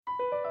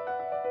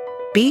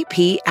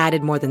BP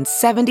added more than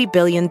 $70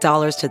 billion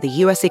to the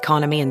U.S.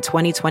 economy in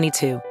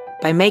 2022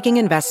 by making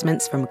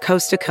investments from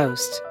coast to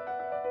coast.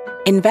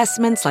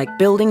 Investments like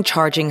building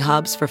charging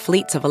hubs for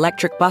fleets of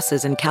electric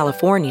buses in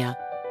California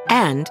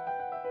and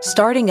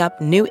starting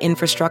up new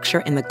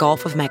infrastructure in the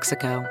Gulf of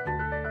Mexico.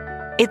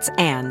 It's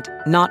and,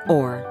 not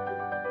or.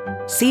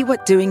 See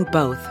what doing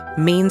both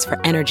means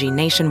for energy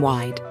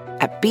nationwide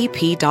at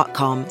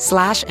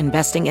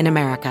bp.com/investing in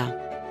America.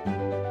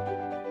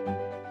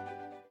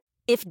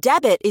 If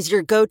debit is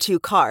your go-to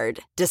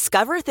card,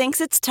 Discover thinks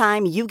it's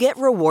time you get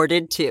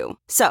rewarded too.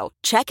 So,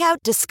 check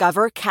out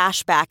Discover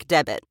Cashback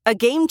Debit, a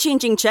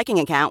game-changing checking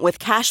account with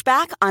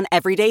cashback on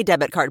everyday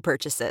debit card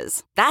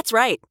purchases. That's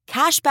right,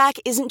 cashback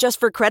isn't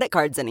just for credit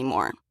cards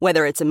anymore.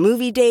 Whether it's a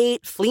movie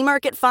date, flea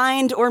market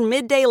find, or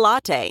midday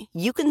latte,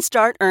 you can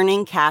start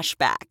earning cash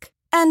back.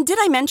 And did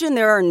I mention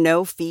there are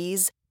no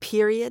fees,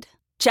 period?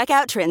 Check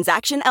out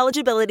transaction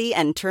eligibility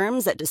and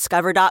terms at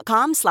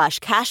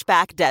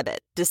discover.com/cashbackdebit.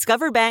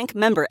 Discover Bank,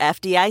 member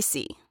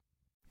FDIC.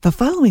 The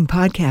following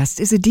podcast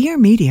is a Dear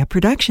Media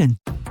production.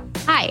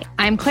 Hi,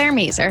 I'm Claire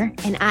Mazer.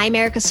 And I'm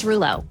Erica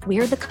Cerullo.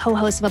 We're the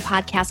co-hosts of a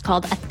podcast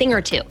called A Thing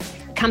or Two.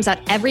 It comes out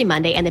every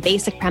Monday, and the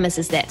basic premise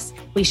is this.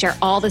 We share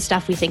all the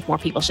stuff we think more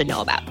people should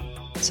know about.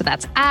 So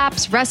that's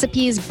apps,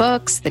 recipes,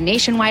 books, the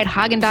nationwide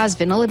Haagen-Dazs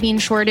vanilla bean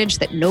shortage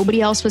that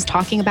nobody else was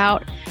talking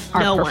about.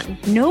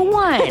 No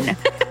one.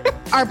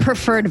 Our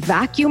preferred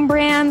vacuum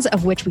brands,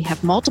 of which we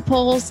have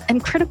multiples,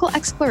 and critical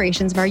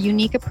explorations of our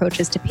unique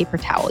approaches to paper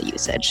towel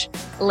usage.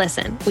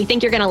 Listen, we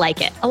think you're going to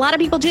like it. A lot of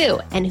people do.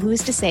 And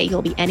who's to say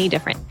you'll be any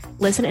different?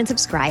 Listen and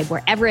subscribe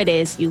wherever it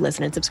is you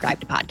listen and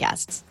subscribe to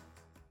podcasts.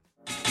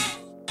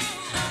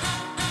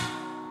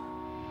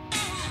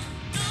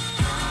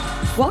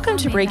 Welcome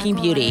to Breaking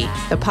Beauty,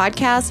 the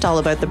podcast all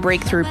about the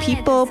breakthrough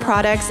people,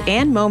 products,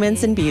 and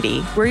moments in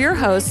beauty. We're your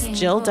hosts,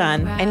 Jill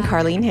Dunn and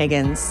Carlene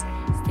Higgins.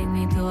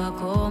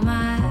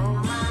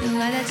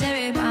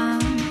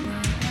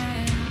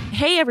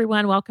 Hey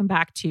everyone, welcome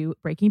back to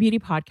Breaking Beauty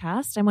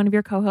Podcast. I'm one of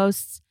your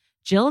co-hosts,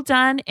 Jill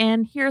Dunn,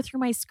 and here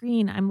through my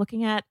screen, I'm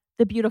looking at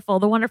the beautiful,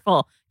 the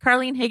wonderful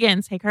Carlene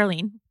Higgins. Hey,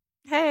 Carlene.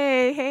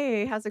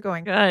 Hey, how's it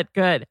going?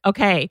 Good.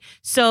 Okay,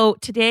 so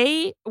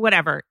today,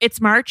 whatever, it's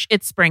March,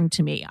 it's spring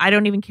to me. I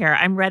don't even care.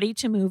 I'm ready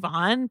to move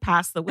on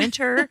past the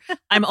winter.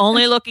 I'm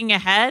only looking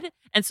ahead,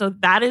 and so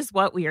that is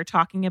what we are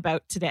talking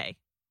about today.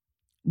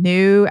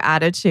 New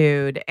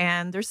attitude.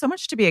 And there's so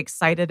much to be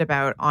excited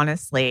about,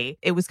 honestly.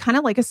 It was kind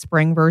of like a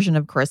spring version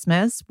of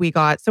Christmas. We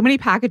got so many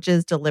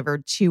packages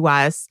delivered to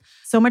us,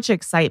 so much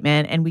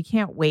excitement, and we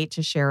can't wait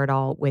to share it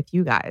all with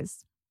you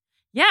guys.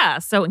 Yeah,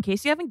 so in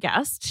case you haven't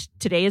guessed,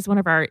 today is one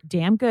of our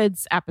Damn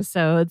Goods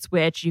episodes,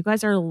 which you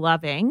guys are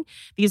loving.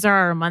 These are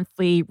our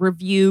monthly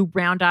review,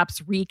 roundups,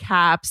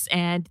 recaps,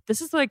 and this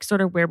is like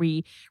sort of where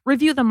we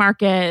review the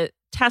market,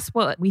 test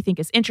what we think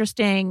is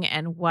interesting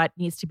and what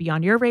needs to be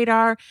on your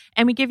radar.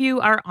 And we give you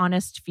our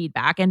honest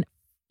feedback. And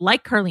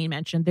like Carlene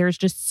mentioned, there's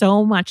just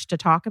so much to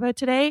talk about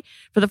today.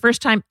 For the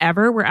first time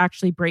ever, we're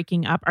actually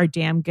breaking up our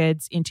Damn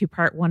Goods into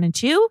part 1 and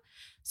 2.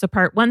 So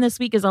part 1 this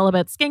week is all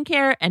about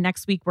skincare. And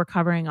next week, we're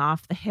covering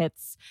off the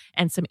hits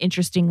and some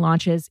interesting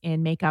launches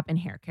in makeup and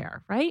hair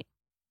care, right?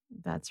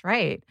 That's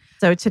right.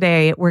 So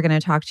today we're going to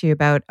talk to you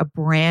about a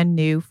brand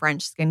new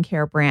French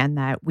skincare brand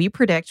that we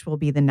predict will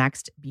be the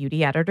next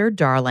beauty editor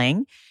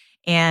darling.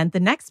 And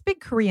the next big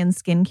Korean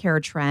skincare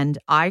trend,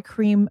 eye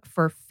cream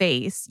for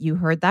face. You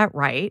heard that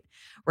right.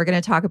 We're going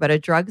to talk about a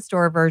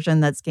drugstore version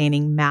that's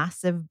gaining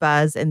massive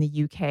buzz in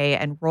the UK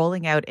and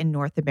rolling out in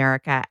North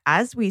America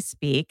as we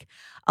speak,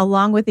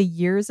 along with a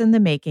years in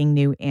the making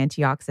new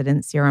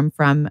antioxidant serum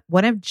from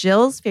one of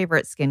Jill's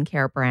favorite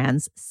skincare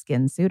brands,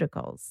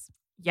 SkinCeuticals.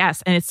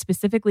 Yes, and it's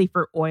specifically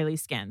for oily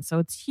skin. So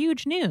it's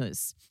huge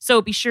news.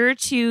 So be sure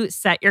to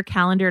set your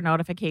calendar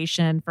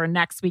notification for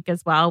next week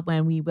as well,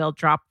 when we will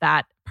drop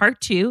that part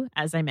 2,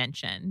 as I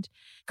mentioned.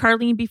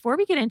 Carlene, before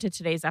we get into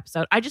today's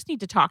episode, I just need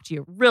to talk to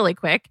you really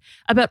quick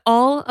about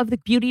all of the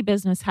beauty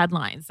business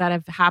headlines that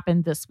have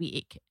happened this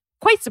week.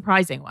 Quite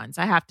surprising ones,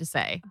 I have to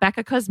say.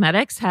 Becca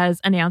Cosmetics has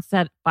announced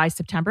that by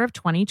September of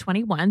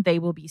 2021, they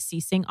will be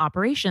ceasing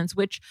operations,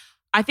 which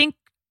I think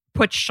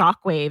put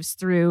shockwaves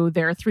through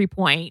their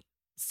 3.6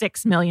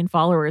 million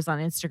followers on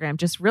Instagram.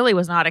 Just really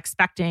was not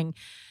expecting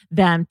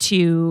them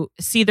to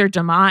see their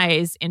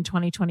demise in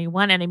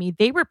 2021. And I mean,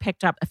 they were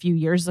picked up a few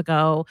years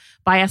ago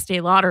by Estee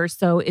Lauder.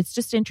 So it's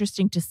just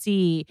interesting to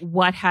see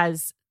what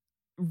has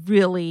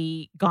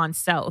really gone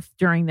south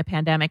during the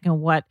pandemic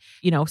and what,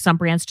 some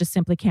brands just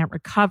simply can't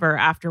recover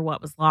after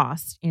what was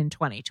lost in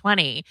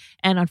 2020.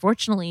 And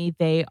unfortunately,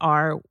 they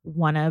are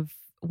one of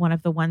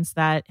the ones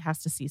that has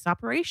to cease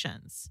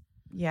operations.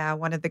 Yeah,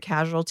 one of the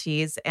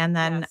casualties. And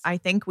then Yes. I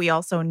think we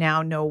also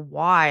now know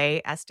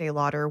why Estee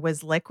Lauder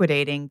was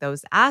liquidating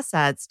those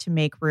assets to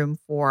make room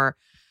for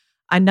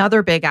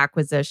another big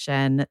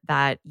acquisition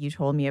that you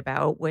told me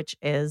about, which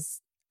is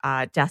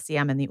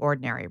Deciem and The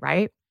Ordinary,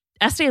 right?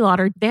 Estee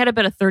Lauder, they had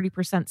about a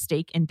 30%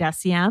 stake in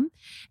Deciem,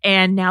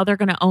 and now they're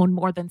going to own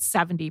more than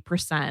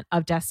 70%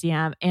 of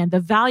Deciem. And the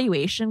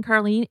valuation,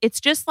 Carlene, it's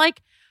just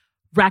like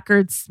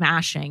record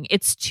smashing.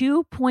 It's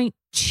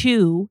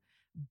 $2.2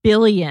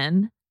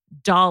 billion.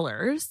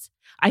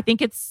 I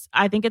think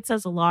it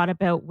says a lot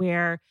about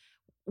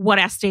what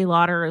Estee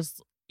Lauder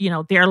is,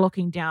 they're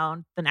looking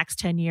down the next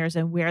 10 years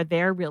and where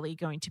they're really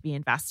going to be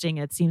investing.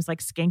 It seems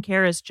like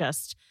skincare is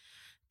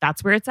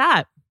that's where it's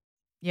at.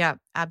 Yeah,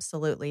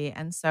 absolutely.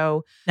 And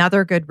so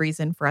another good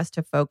reason for us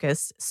to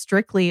focus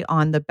strictly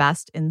on the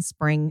best in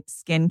spring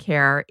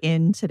skincare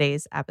in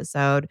today's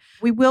episode.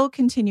 We will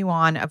continue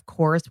on, of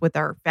course, with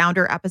our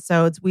founder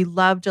episodes. We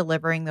love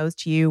delivering those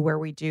to you where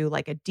we do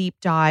like a deep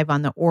dive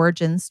on the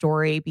origin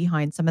story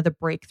behind some of the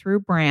breakthrough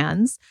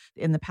brands.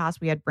 In the past,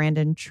 we had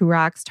Brandon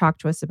Truax talk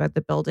to us about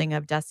the building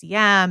of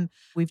DECIEM.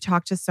 We've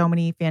talked to so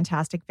many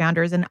fantastic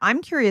founders, and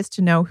I'm curious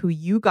to know who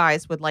you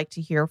guys would like to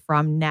hear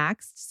from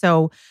next.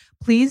 So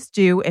please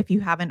do, if you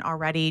haven't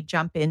already,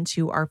 jump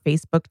into our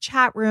Facebook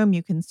chat room.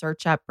 You can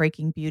search up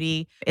Breaking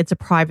Beauty. It's a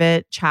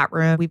private chat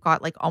room. We've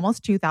got like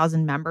almost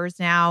 2,000 members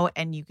now,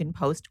 and you can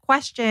post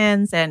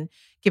questions and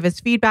give us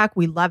feedback.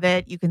 We love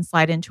it. You can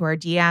slide into our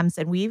DMs,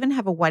 and we even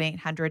have a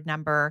 1-800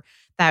 number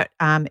that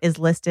is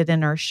listed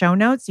in our show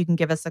notes. You can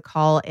give us a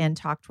call and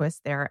talk to us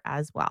there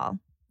as well.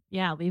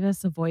 Yeah, leave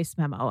us a voice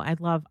memo. I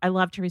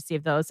love to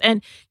receive those.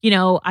 And,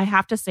 I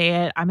have to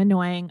say it. I'm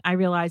annoying. I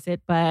realize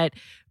it, but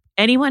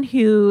anyone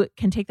who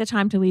can take the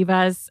time to leave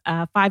us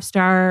a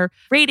 5-star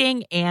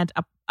rating and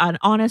an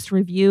honest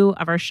review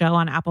of our show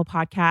on Apple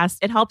Podcasts,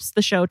 it helps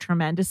the show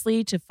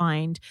tremendously to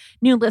find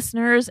new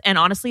listeners. And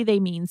honestly, they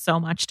mean so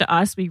much to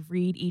us. We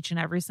read each and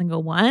every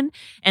single one.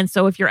 And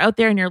so if you're out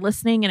there and you're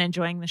listening and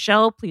enjoying the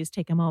show, please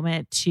take a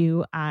moment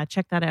to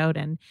check that out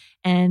and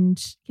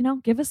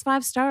give us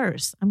 5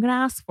 stars. I'm going to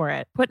ask for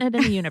it, putting it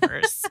in the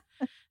universe.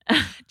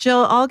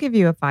 Jill, I'll give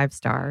you a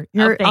 5-star.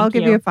 I'll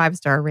give you a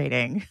 5-star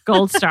rating.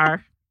 Gold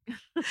star.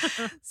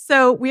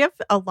 So we have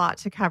a lot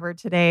to cover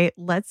today.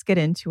 Let's get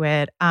into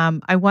it.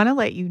 I want to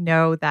let you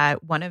know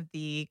that one of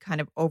the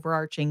kind of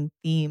overarching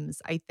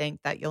themes, I think,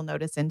 that you'll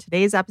notice in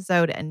today's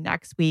episode and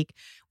next week,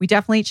 we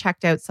definitely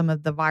checked out some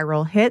of the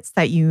viral hits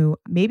that you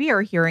maybe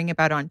are hearing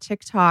about on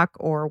TikTok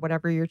or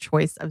whatever your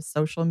choice of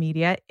social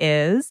media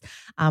is.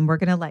 We're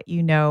going to let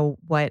you know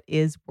what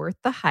is worth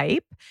the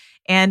hype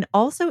and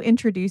also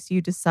introduce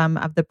you to some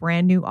of the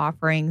brand new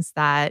offerings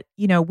that,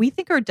 we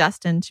think are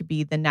destined to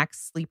be the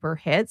next sleeper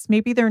hits.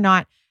 Maybe they're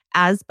not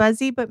as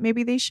buzzy, but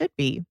maybe they should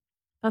be.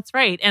 That's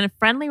right. And a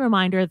friendly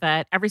reminder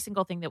that every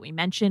single thing that we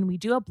mention, we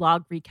do a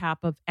blog recap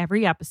of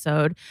every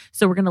episode.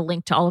 So we're going to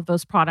link to all of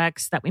those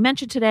products that we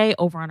mentioned today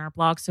over on our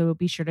blog. So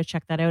be sure to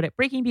check that out at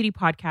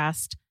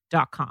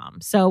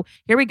breakingbeautypodcast.com. So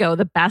here we go.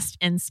 The best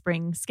in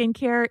spring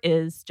skincare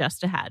is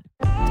just ahead.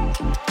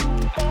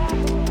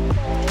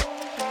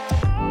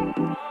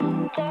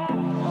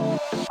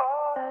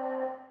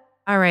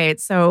 All right,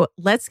 so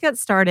let's get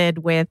started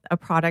with a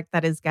product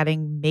that is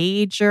getting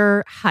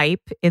major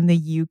hype in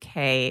the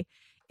UK.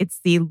 It's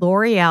the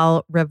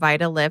L'Oreal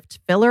Revitalift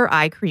Filler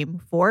Eye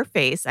Cream for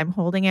Face. I'm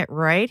holding it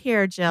right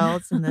here, Jill.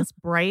 It's in this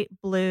bright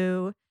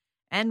blue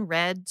and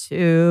red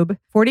tube.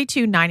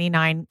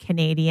 $42.99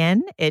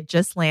 Canadian. It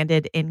just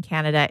landed in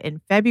Canada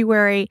in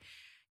February.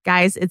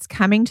 Guys, it's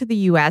coming to the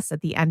US at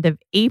the end of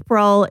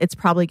April. It's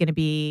probably going to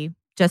be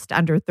just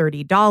under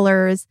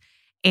 $30.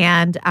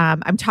 And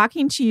I'm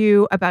talking to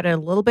you about it a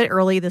little bit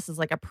early. This is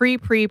like a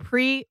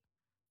preview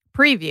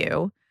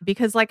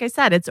because, like I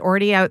said, it's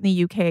already out in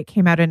the UK. It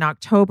came out in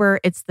October.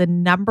 It's the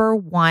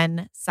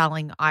 #1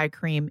 selling eye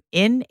cream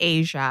in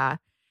Asia.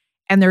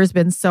 And there's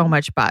been so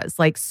much buzz.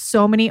 Like,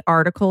 so many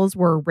articles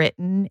were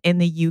written in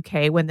the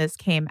UK when this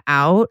came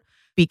out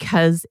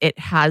because it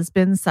has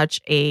been such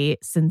a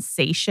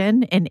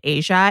sensation in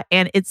Asia.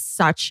 And it's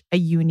such a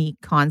unique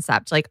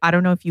concept. Like, I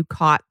don't know if you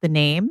caught the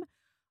name,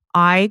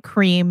 eye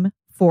cream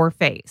for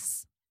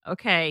face.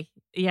 Okay.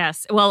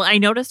 Yes. Well, I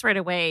noticed right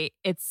away,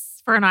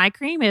 it's for an eye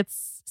cream,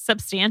 it's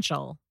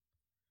substantial.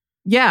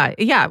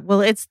 Yeah.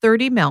 Well, it's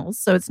 30 mils.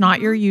 So it's not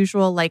your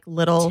usual like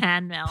little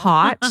 10 mil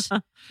pot.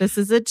 This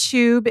is a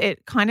tube.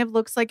 It kind of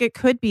looks like it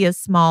could be a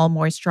small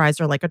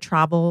moisturizer, like a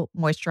travel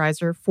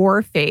moisturizer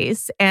for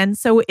face. And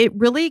so it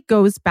really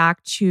goes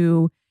back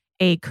to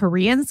a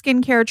Korean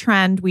skincare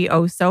trend. We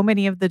owe so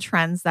many of the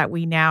trends that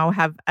we now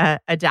have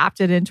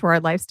adapted into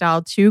our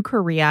lifestyle to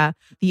Korea.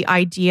 The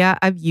idea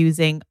of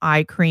using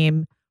eye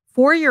cream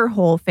for your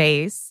whole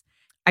face.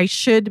 I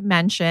should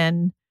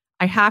mention,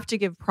 I have to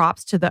give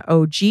props to the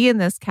OG in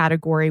this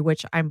category,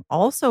 which I'm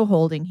also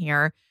holding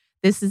here.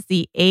 This is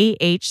the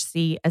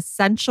AHC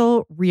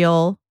Essential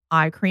Real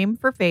Eye Cream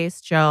for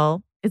Face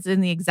Gel. It's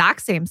in the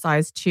exact same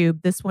size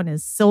tube. This one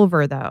is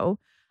silver though.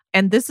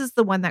 And this is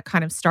the one that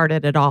kind of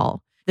started it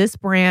all. This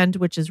brand,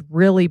 which is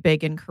really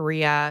big in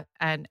Korea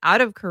and out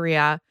of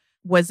Korea,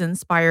 was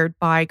inspired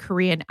by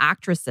Korean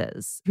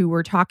actresses who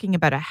were talking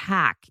about a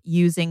hack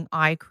using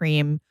eye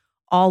cream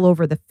all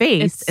over the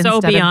face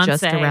instead of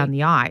just around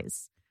the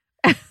eyes.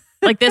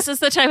 Like, this is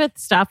the type of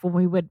stuff when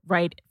we would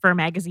write for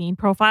magazine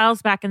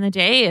profiles back in the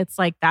day. It's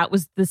like that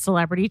was the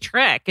celebrity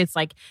trick. It's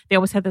like they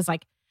always had this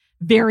like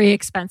very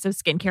expensive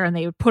skincare and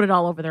they would put it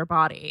all over their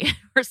body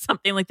or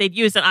something. Like they'd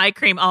use an eye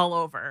cream all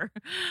over.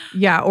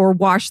 Yeah. Or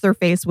wash their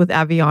face with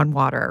Evian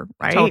water,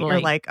 right? Totally.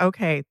 You're like,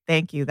 okay,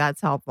 thank you. That's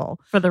helpful.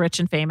 For the rich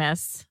and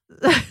famous.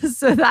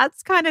 So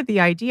that's kind of the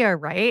idea,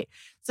 right?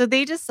 So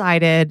they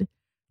decided,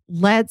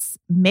 let's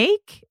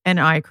make an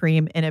eye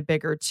cream in a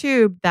bigger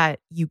tube that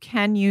you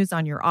can use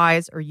on your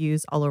eyes or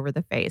use all over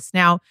the face.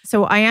 Now,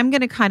 so I am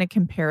going to kind of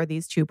compare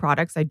these two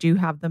products. I do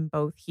have them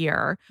both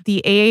here.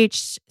 The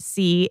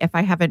AHC, if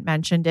I haven't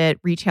mentioned it,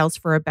 retails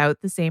for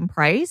about the same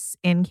price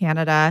in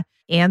Canada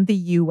and the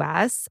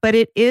US, but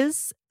it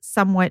is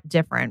somewhat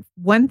different.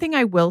 One thing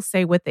I will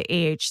say with the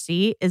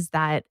AHC is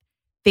that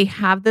they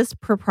have this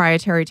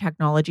proprietary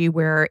technology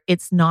where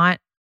it's not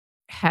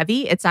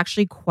heavy. It's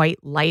actually quite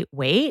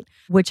lightweight,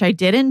 which I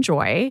did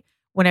enjoy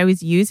when I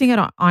was using it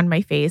on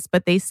my face,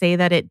 but they say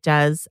that it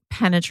does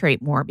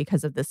penetrate more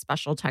because of this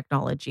special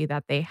technology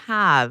that they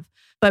have.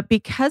 But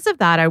because of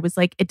that, I was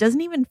like, it doesn't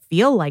even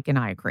feel like an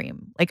eye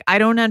cream. Like, I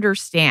don't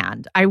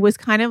understand. I was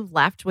kind of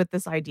left with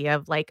this idea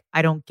of like,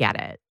 I don't get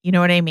it. You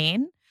know what I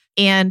mean?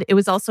 And it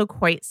was also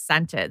quite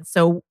scented.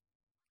 So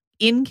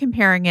in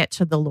comparing it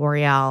to the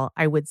L'Oreal,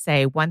 I would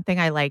say one thing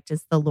I liked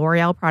is the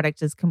L'Oreal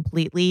product is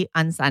completely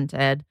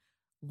unscented.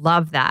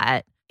 Love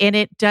that. And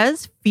it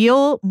does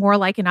feel more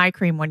like an eye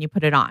cream when you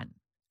put it on.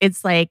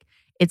 It's like,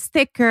 it's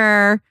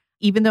thicker.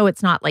 Even though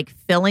it's not like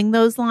filling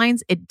those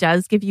lines, it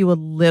does give you a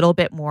little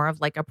bit more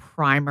of like a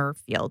primer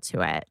feel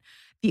to it.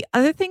 The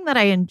other thing that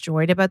I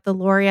enjoyed about the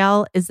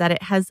L'Oreal is that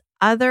it has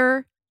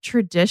other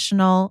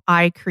traditional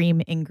eye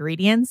cream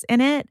ingredients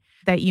in it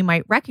that you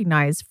might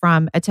recognize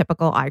from a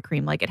typical eye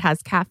cream. Like it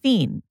has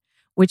caffeine,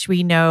 which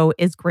we know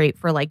is great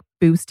for like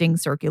boosting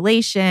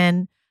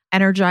circulation,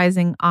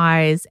 energizing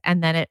eyes.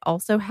 And then it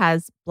also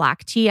has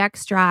black tea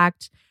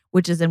extract,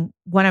 which is in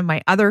one of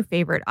my other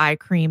favorite eye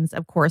creams,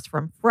 of course,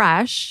 from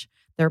Fresh,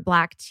 their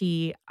black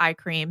tea eye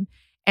cream.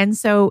 And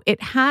so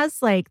it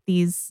has like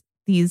these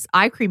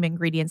eye cream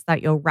ingredients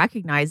that you'll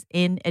recognize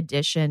in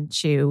addition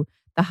to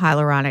the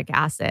hyaluronic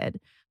acid.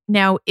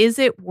 Now, is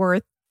it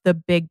worth the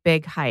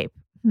big hype?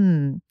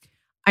 I'm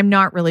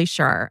not really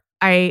sure.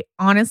 I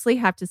honestly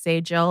have to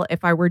say, Jill,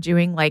 if I were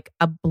doing like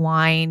a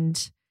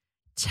blind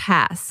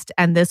test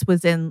and this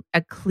was in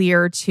a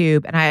clear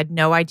tube and I had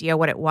no idea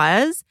what it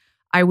was,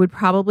 I would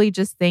probably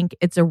just think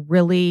it's a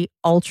really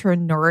ultra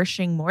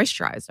nourishing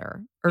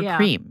moisturizer or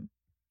cream.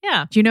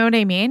 Yeah. Do you know what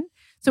I mean?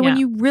 So when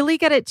you really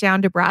get it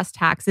down to brass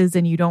taxes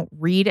and you don't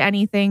read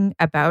anything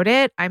about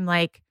it, I'm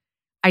like,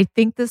 I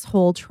think this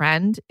whole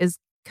trend is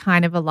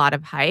kind of a lot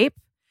of hype.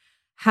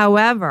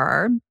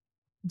 However,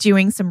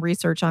 doing some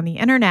research on the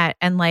internet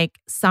and like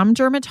some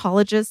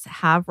dermatologists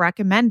have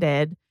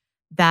recommended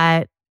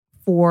that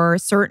for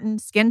certain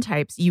skin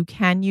types, you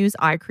can use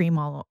eye cream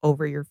all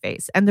over your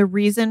face. And the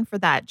reason for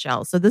that,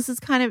 Jill, so this is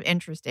kind of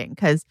interesting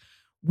because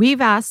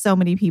we've asked so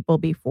many people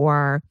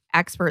before,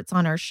 experts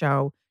on our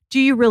show, do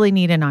you really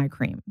need an eye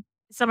cream?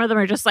 Some of them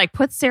are just like,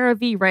 put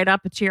CeraVe right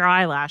up to your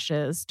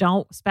eyelashes.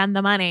 Don't spend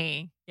the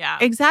money. Yeah.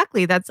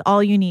 Exactly. That's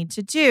all you need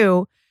to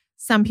do.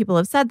 Some people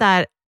have said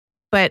that,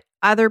 but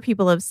other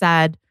people have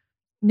said,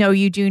 no,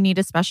 you do need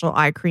a special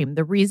eye cream.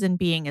 The reason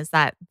being is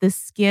that the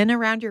skin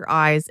around your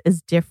eyes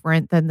is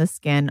different than the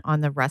skin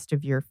on the rest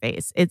of your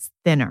face. It's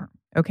thinner,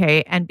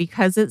 okay? And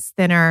because it's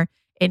thinner,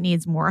 it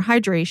needs more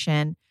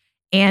hydration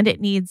and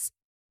it needs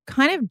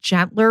kind of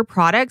gentler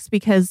products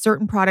because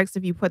certain products,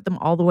 if you put them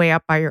all the way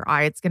up by your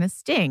eye, it's going to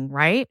sting,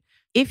 right?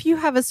 If you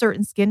have a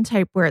certain skin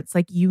type where it's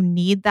like you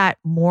need that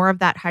more of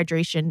that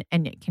hydration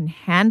and it can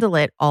handle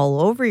it all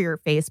over your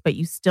face, but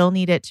you still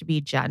need it to be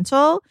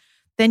gentle,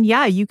 then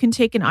yeah, you can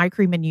take an eye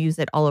cream and use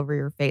it all over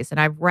your face. And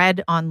I've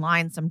read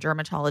online some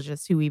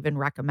dermatologists who even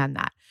recommend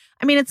that.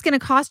 I mean, it's going to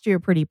cost you a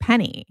pretty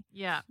penny.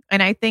 Yeah.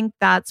 And I think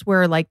that's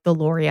where like the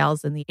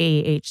L'Oreals and the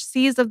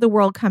AHCs of the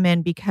world come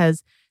in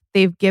because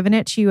they've given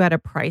it to you at a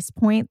price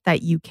point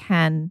that you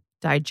can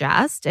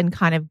digest and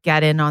kind of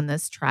get in on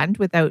this trend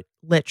without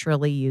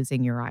literally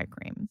using your eye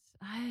cream.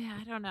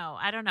 I don't know.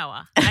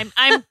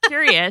 I'm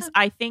curious.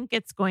 I think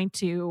it's going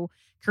to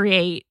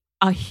create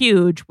a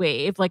huge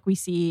wave like we've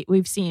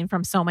seen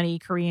from so many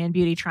Korean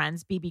beauty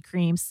trends, BB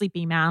creams,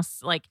 sleeping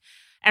masks. Like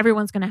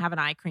everyone's going to have an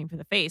eye cream for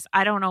the face.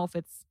 I don't know if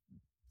it's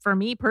for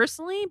me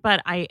personally,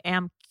 but I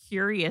am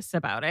curious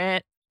about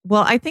it.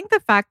 Well, I think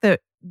the fact that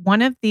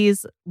one of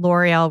these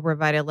L'Oreal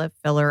Revitalift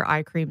filler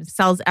eye creams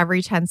sells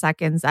every 10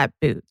 seconds at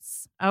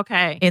Boots.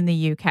 Okay. In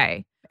the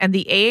UK. And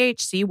the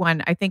AHC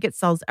one, I think it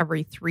sells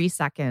every 3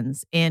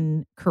 seconds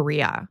in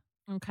Korea.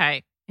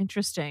 Okay.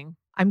 Interesting.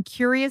 I'm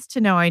curious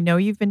to know, I know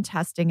you've been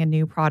testing a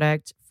new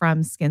product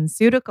from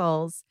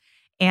SkinCeuticals,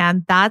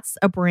 and that's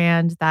a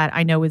brand that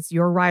I know is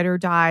your ride or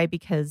die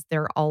because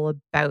they're all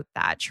about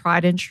that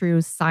tried and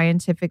true,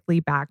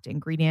 scientifically backed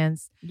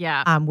ingredients.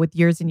 Yeah. With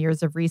years and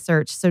years of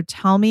research. So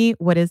tell me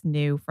what is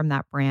new from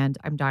that brand.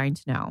 I'm dying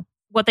to know.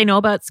 what they know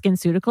about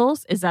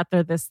SkinCeuticals is that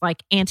they're this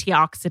like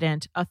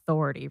antioxidant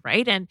authority,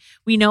 right? And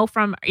we know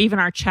from even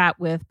our chat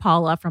with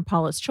Paula from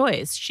Paula's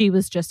Choice, she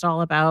was just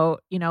all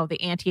about,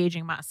 the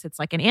anti-aging must. It's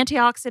like an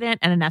antioxidant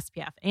and an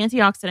SPF,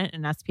 antioxidant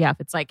and an SPF.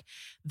 It's like,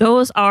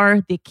 those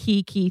are the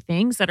key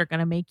things that are going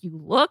to make you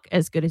look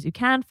as good as you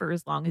can for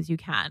as long as you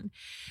can.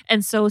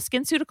 And so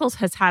SkinCeuticals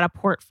has had a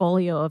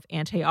portfolio of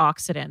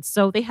antioxidants.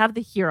 So they have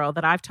the hero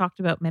that I've talked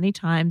about many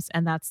times,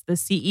 and that's the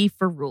CE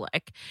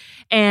Ferulic.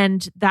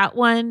 And that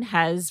one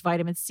has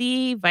vitamin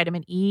C,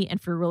 vitamin E,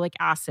 and ferulic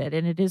acid.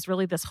 And it is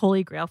really this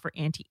holy grail for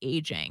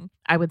anti-aging,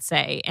 I would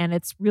say. And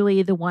it's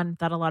really the one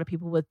that a lot of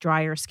people with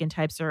drier skin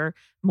types or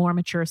more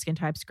mature skin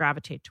types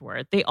gravitate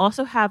toward. They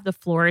also have the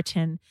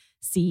Phloretin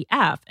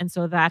CF. And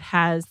so that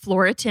has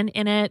Phloretin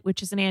in it,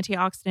 which is an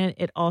antioxidant.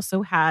 It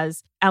also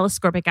has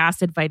L-ascorbic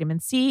acid, vitamin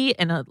C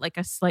in a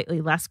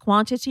slightly less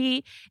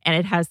quantity. And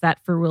it has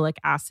that ferulic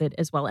acid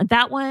as well. And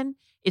that one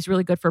is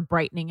really good for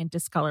brightening and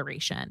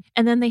discoloration.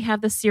 And then they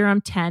have the Serum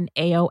 10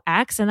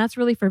 AOX, and that's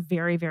really for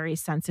very, very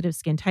sensitive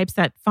skin types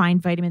that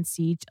find vitamin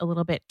C a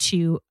little bit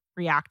too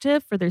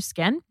reactive for their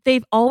skin.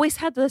 They've always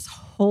had this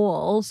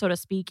hole, so to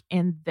speak,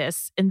 in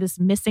this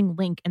missing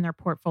link in their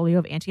portfolio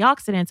of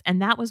antioxidants,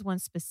 and that was one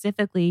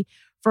specifically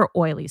for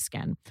oily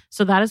skin.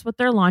 So that is what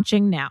they're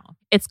launching now.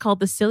 It's called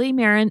the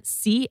Silymarin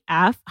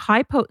CF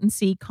High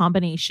Potency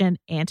Combination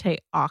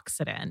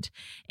Antioxidant,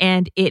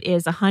 and it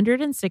is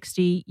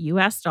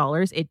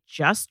 $160. It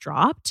just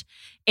dropped,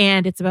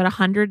 and it's about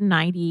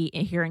 $190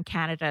 here in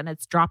Canada, and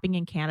it's dropping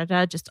in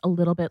Canada just a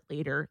little bit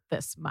later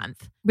this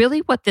month. Really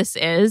what this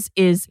is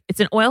it's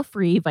an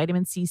oil-free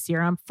vitamin C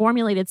serum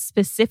formulated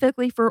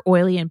specifically for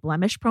oily and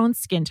blemish-prone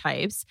skin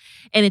types,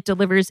 and it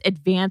delivers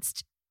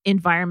advanced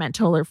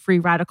environmental or free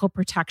radical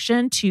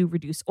protection to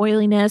reduce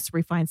oiliness,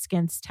 refine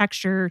skin's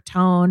texture,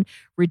 tone,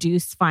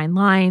 reduce fine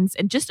lines,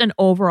 and just an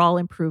overall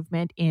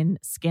improvement in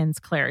skin's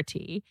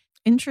clarity.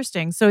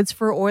 Interesting. So it's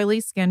for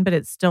oily skin, but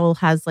it still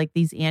has like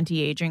these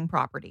anti-aging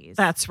properties.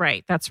 That's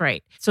right.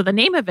 So the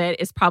name of it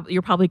is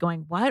you're probably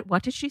going, what?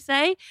 What did she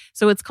say?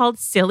 So it's called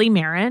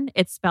Silymarin.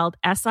 It's spelled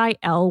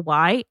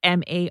Silymarin.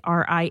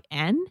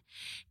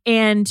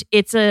 And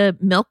it's a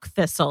milk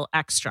thistle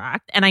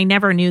extract. And I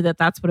never knew that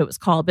that's what it was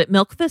called. But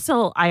milk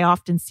thistle, I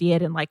often see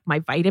it in like my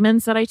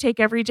vitamins that I take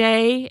every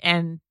day.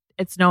 And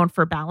it's known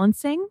for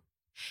balancing.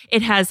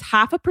 It has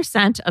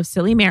 0.5% of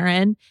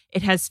silymarin.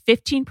 It has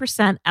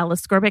 15%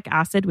 L-ascorbic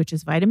acid, which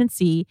is vitamin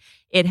C.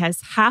 It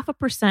has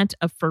 0.5%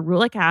 of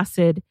ferulic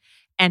acid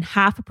and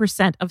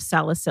 0.5% of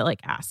salicylic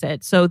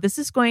acid. So this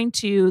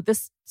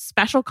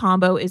special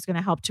combo is going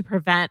to help to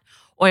prevent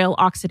oil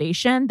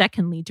oxidation that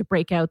can lead to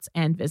breakouts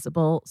and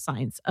visible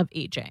signs of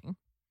aging.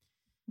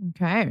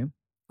 Okay.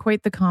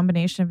 Quite the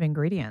combination of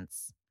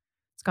ingredients.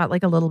 It's got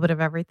like a little bit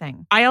of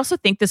everything. I also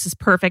think this is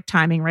perfect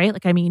timing, right?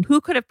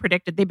 Who could have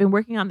predicted? They've been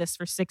working on this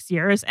for 6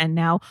 years, and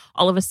now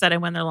all of a sudden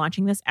when they're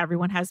launching this,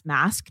 everyone has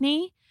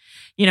maskne.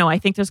 I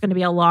think there's going to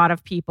be a lot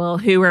of people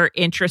who are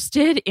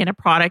interested in a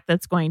product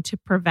that's going to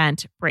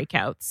prevent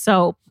breakouts.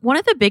 So one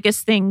of the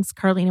biggest things,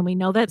 Carlene, and we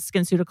know that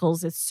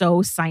SkinCeuticals is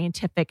so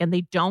scientific and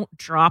they don't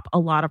drop a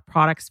lot of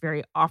products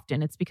very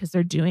often. It's because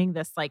they're doing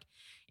this like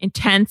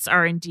intense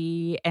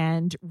R&D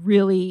and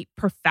really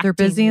perfecting. They're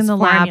busy in the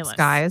labs,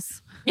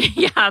 guys.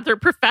 Yeah, they're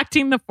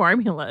perfecting the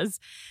formulas.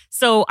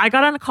 So I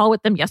got on a call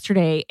with them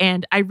yesterday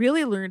and I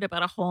really learned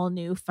about a whole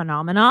new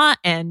phenomena.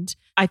 And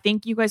I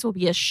think you guys will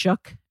be as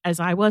shook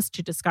as I was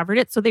to discover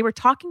it. So they were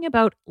talking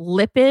about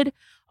lipid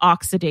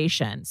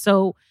oxidation.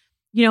 So,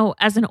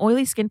 as an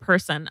oily skin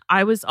person,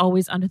 I was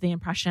always under the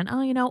impression,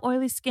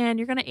 oily skin,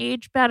 you're going to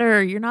age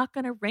better. You're not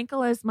going to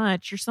wrinkle as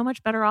much. You're so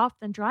much better off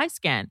than dry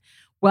skin.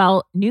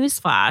 Well,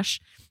 newsflash,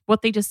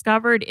 what they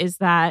discovered is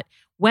that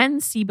when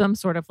sebum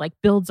sort of like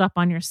builds up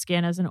on your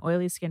skin as an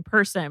oily skin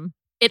person,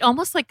 it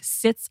almost like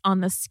sits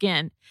on the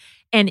skin,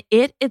 and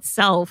it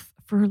itself,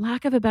 for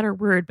lack of a better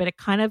word, but it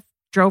kind of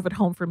drove it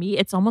home for me.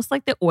 It's almost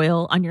like the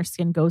oil on your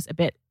skin goes a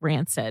bit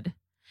rancid.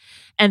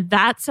 And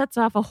that sets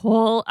off a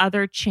whole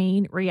other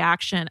chain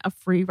reaction of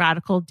free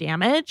radical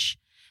damage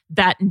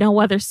that no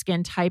other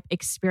skin type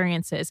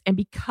experiences. And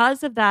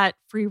because of that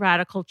free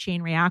radical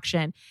chain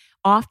reaction,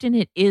 often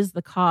it is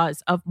the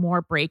cause of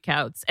more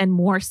breakouts and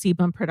more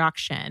sebum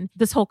production.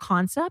 This whole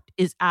concept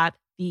is at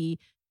the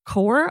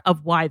core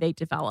of why they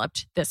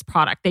developed this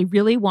product. They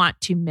really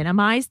want to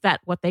minimize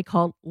that, what they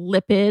call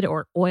lipid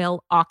or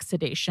oil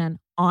oxidation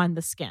on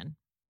the skin.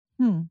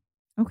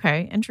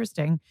 Okay,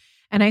 interesting.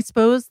 And I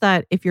suppose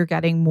that if you're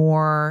getting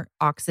more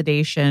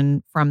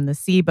oxidation from the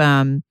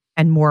sebum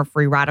and more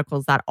free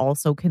radicals, that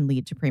also can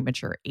lead to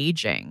premature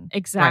aging.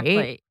 Exactly.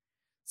 Right?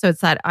 So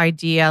it's that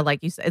idea,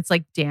 like you said, it's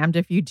like damned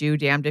if you do,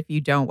 damned if you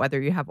don't, whether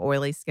you have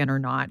oily skin or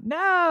not.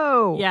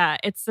 No. Yeah,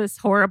 it's this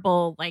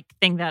horrible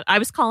thing that I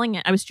was calling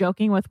it. I was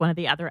joking with one of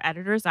the other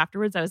editors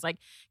afterwards. I was like,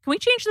 can we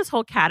change this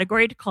whole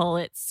category to call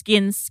it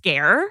skin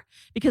scare?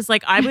 Because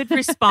I would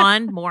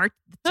respond more to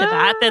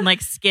that than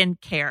skin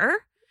care.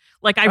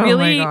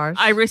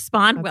 I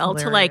respond That's well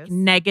hilarious. to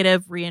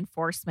negative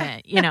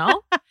reinforcement,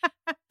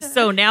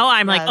 So now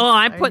I'm like, Yes, oh,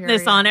 I'm I putting hear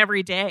this ya. on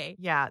every day.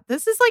 Yeah,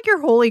 this is like your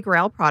holy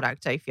grail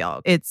product, I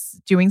feel. It's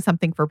doing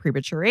something for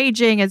premature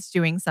aging, it's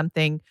doing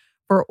something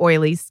for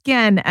oily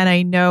skin. And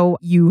I know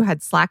you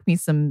had slacked me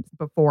some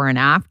before and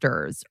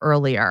afters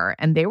earlier,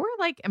 and they were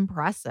like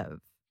impressive.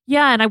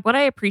 Yeah. And what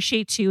I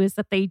appreciate too is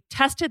that they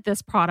tested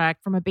this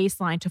product from a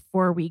baseline to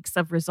 4 weeks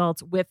of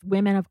results with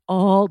women of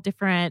all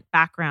different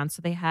backgrounds.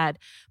 So they had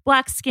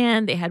Black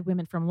skin, they had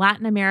women from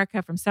Latin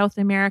America, from South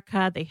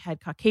America, they had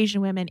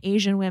Caucasian women,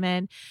 Asian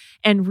women.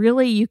 And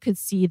really, you could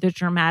see the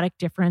dramatic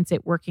difference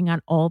it working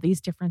on all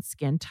these different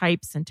skin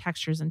types and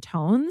textures and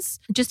tones.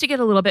 Just to get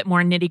a little bit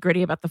more nitty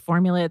gritty about the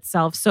formula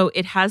itself. So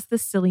it has the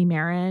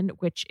silymarin,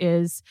 which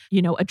is,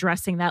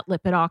 addressing that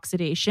lipid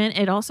oxidation.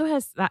 It also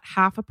has that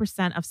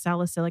 0.5% of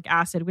salicylic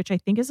acid, which I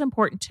think is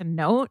important to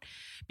note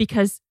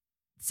because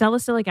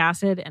salicylic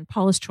acid, and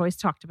Paula's Choice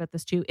talked about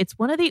this too, it's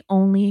one of the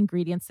only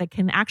ingredients that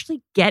can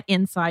actually get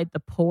inside the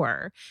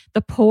pore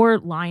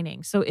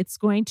lining. So it's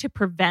going to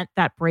prevent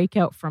that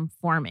breakout from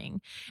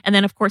forming. And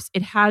then, of course,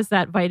 it has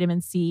that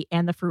vitamin C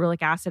and the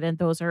ferulic acid, and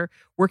those are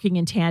working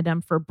in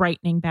tandem for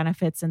brightening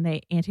benefits and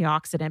the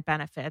antioxidant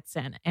benefits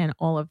and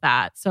all of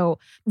that. So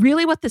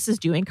really what this is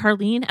doing,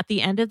 Carlene, at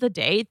the end of the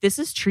day, this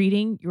is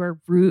treating your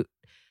root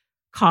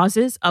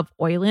causes of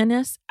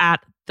oiliness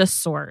at the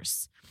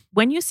source.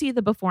 When you see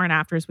the before and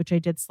afters, which I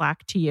did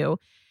slack to you,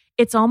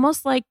 it's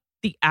almost like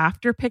the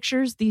after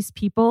pictures, these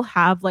people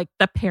have like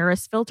the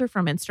Paris filter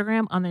from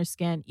Instagram on their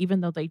skin,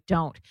 even though they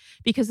don't,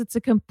 because it's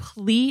a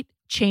complete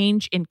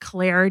change in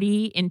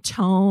clarity, in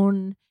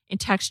tone, in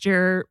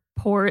texture,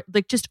 pore,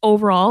 like just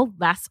overall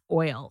less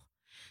oil.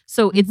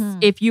 So it's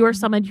if you are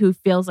someone who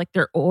feels like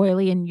they're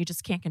oily and you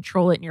just can't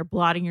control it and you're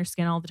blotting your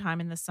skin all the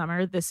time in the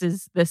summer, this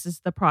is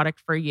the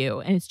product for you.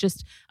 And it's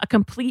just a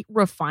complete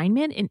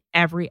refinement in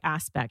every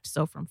aspect.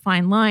 So from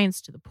fine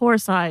lines to the pore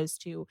size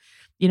to,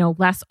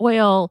 less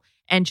oil,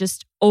 and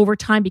just over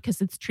time,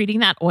 because it's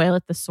treating that oil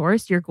at the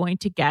source, you're going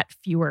to get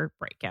fewer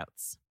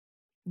breakouts.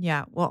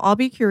 Yeah. Well, I'll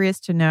be curious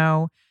to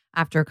know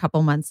after a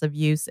couple months of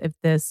use if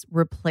this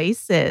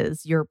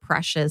replaces your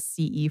precious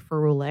CE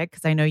ferulic,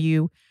 because I know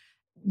you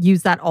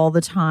use that all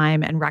the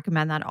time and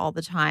recommend that all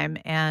the time.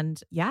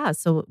 And yeah,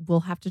 so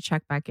we'll have to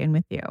check back in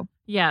with you.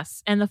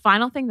 Yes. And the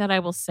final thing that I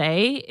will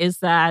say is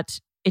that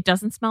it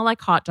doesn't smell like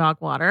hot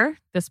dog water,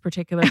 this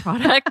particular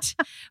product,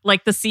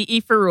 like the CE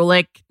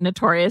ferulic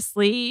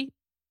notoriously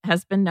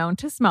has been known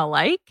to smell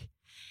like.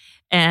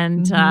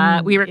 And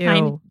we were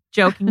kind of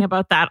joking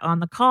about that on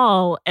the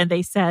call. And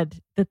they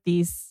said that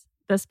this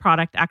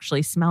product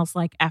actually smells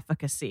like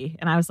efficacy.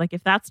 And I was like,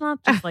 if that's not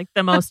just like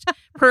the most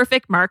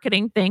perfect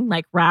marketing thing,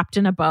 like wrapped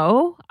in a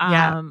bow.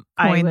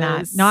 Coin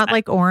that. Not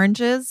like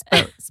oranges,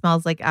 but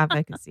smells like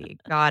efficacy.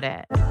 Got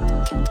it.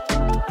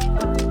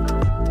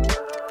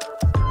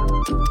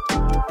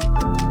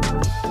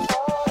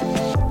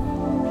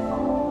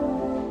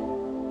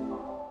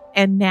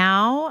 And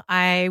now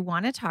I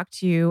want to talk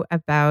to you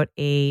about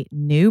a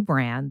new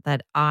brand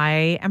that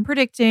I am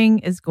predicting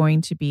is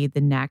going to be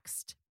the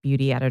next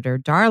beauty editor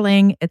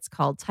darling. It's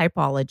called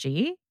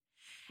Typology.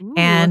 Ooh.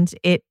 And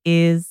it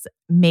is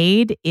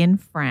made in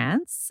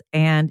France,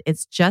 and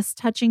it's just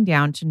touching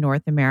down to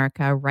North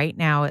America. Right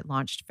now, it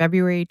launched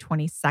February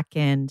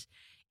 22nd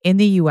in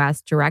the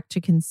US, direct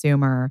to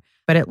consumer,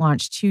 but it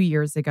launched 2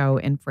 years ago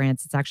in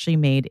France. It's actually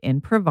made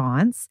in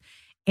Provence.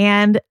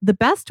 And the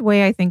best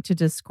way, I think, to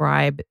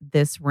describe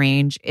this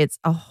range, it's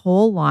a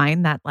whole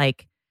line that,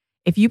 like,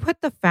 if you put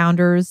the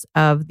founders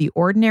of The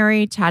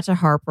Ordinary, Tata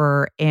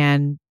Harper,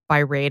 and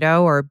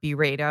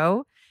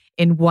Byredo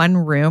in one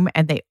room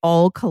and they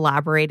all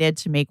collaborated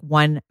to make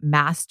one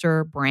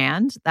master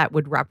brand that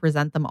would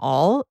represent them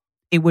all,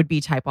 it would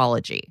be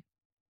Typology.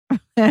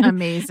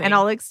 Amazing. And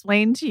I'll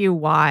explain to you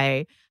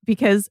why.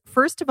 Because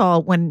first of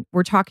all, when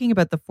we're talking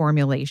about the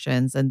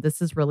formulations, and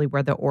this is really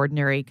where The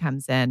Ordinary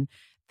comes in,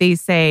 they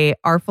say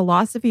our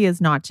philosophy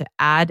is not to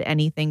add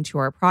anything to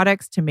our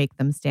products to make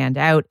them stand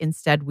out.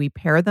 Instead, we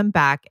pare them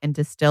back and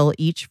distill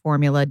each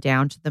formula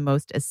down to the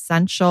most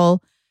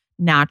essential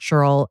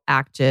natural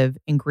active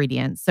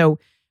ingredients. So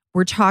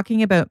we're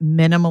talking about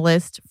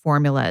minimalist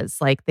formulas.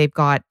 Like they've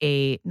got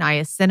a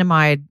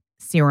niacinamide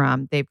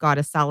serum, they've got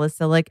a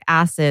salicylic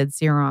acid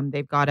serum,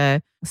 they've got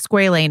a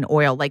squalane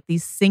oil. Like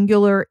these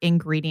singular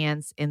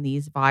ingredients in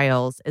these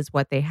vials is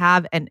what they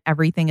have, and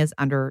everything is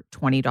under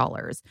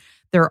 $20.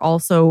 They're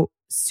also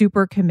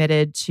super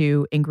committed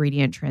to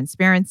ingredient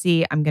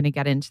transparency. I'm going to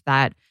get into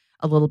that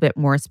a little bit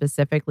more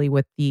specifically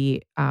with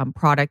the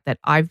product that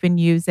I've been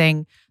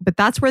using. But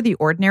that's where The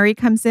Ordinary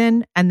comes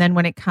in. And then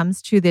when it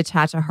comes to the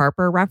Tata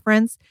Harper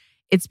reference,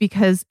 it's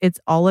because it's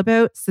all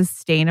about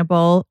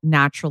sustainable,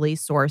 naturally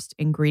sourced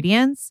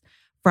ingredients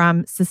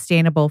from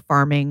sustainable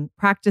farming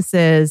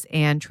practices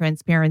and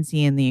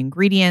transparency in the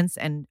ingredients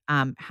and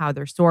how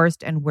they're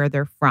sourced and where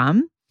they're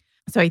from.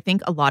 So I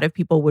think a lot of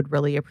people would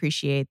really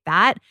appreciate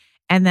that.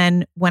 And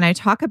then when I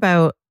talk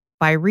about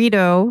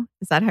Byredo,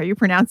 is that how you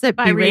pronounce it?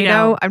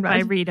 Byredo.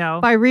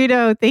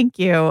 Byredo, thank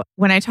you.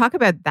 When I talk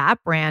about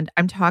that brand,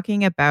 I'm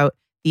talking about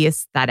the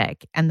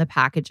aesthetic and the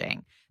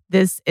packaging.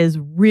 This is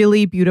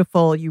really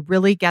beautiful. You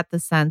really get the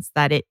sense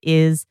that it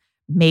is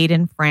made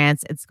in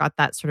France. It's got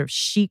that sort of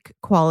chic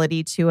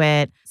quality to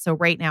it. So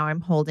right now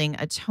I'm holding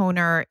a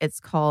toner. It's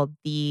called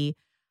the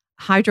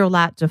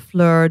Hydrolat de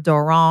Fleur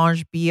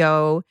d'Orange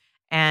Bio,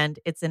 and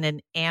it's in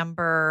an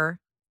amber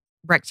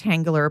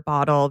rectangular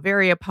bottle,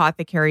 very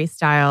apothecary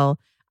style.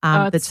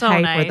 The it's so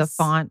type nice. or the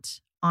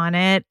font on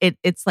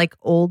it's like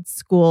old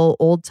school,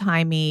 old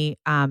timey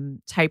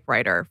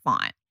typewriter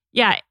font.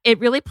 Yeah, it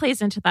really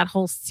plays into that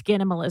whole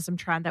skinimalism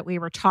trend that we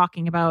were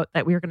talking about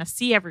that we were going to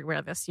see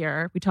everywhere this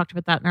year. We talked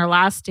about that in our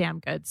last Damn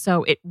Good.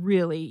 So it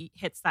really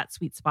hits that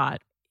sweet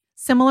spot.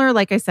 Similar,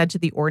 like I said, to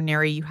The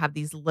Ordinary, you have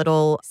these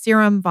little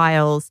serum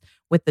vials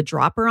with the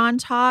dropper on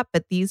top,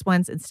 but these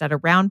ones, instead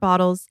of round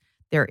bottles,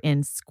 they're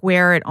in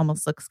square. It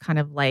almost looks kind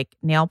of like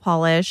nail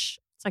polish.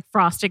 It's like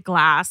frosted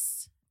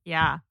glass.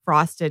 Yeah.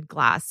 Frosted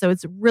glass. So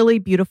it's really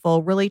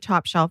beautiful, really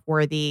top shelf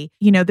worthy.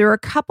 You know, there are a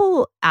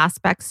couple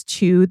aspects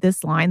to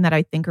this line that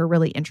I think are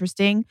really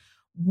interesting.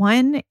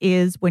 One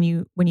is when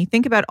you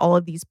think about all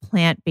of these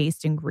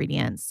plant-based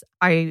ingredients.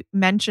 I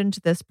mentioned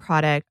this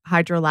product,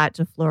 Hydrolat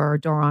de Fleur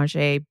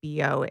d'Orange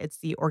Bio. It's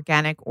the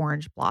organic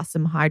orange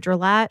blossom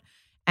hydrolat.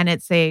 And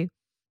it's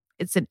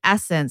an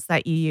essence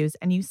that you use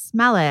and you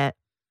smell it.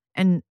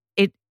 And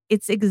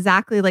it's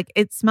exactly like,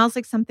 it smells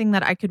like something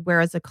that I could wear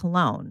as a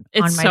cologne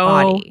on my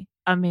body.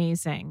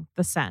 Amazing,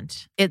 the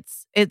scent.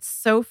 It's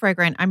so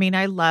fragrant. I mean,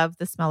 I love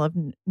the smell of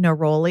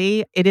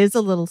neroli. It is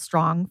a little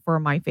strong for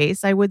my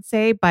face, I would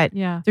say, but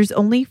Yeah. there's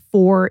only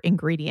 4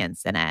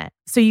 ingredients in it.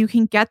 So you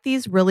can get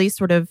these really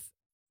sort of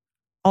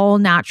all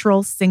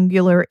natural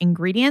singular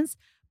ingredients,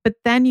 but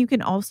then you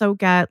can also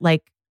get,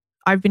 like,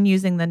 I've been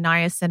using the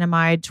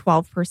niacinamide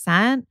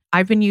 12%.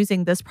 I've been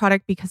using this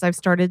product because I've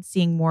started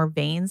seeing more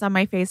veins on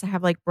my face. I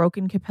have like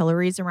broken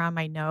capillaries around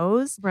my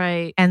nose.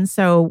 Right. And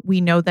so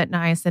we know that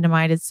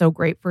niacinamide is so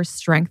great for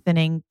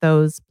strengthening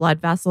those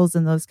blood vessels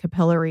and those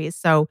capillaries.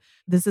 So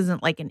this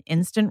isn't like an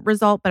instant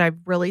result, but I've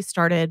really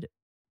started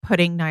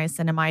putting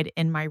niacinamide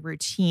in my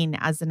routine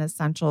as an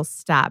essential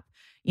step,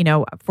 you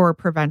know, for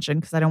prevention,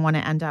 because I don't want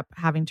to end up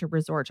having to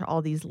resort to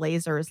all these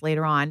lasers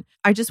later on.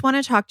 I just want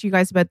to talk to you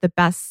guys about the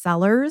best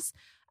sellers,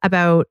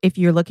 about if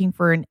you're looking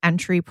for an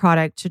entry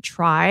product to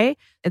try.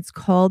 It's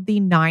called the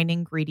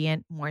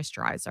 9-ingredient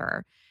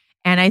moisturizer.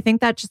 And I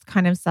think that just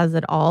kind of says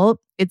it all.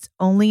 It's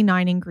only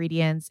 9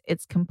 ingredients.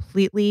 It's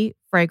completely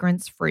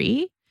fragrance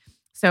free.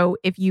 So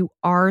if you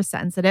are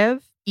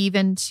sensitive,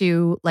 even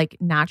to like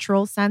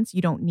natural scents,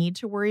 you don't need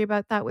to worry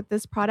about that with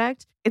this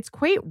product. It's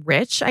quite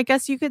rich, I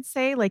guess you could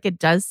say. Like, it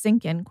does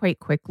sink in quite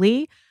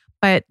quickly.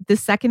 But the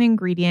second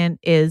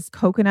ingredient is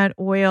coconut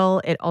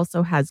oil. It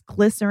also has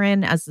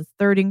glycerin as the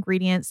third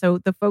ingredient. So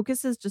the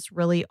focus is just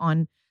really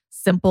on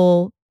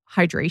simple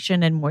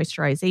hydration and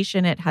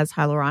moisturization. It has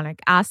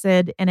hyaluronic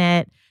acid in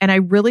it. And I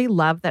really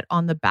love that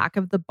on the back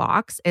of the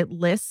box, it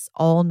lists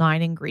all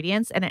 9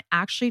 ingredients and it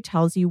actually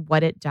tells you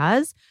what it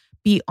does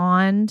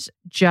beyond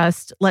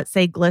just, let's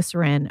say,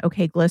 glycerin.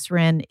 Okay,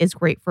 glycerin is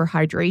great for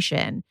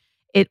hydration.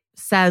 It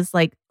says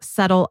like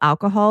cetyl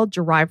alcohol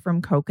derived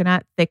from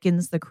coconut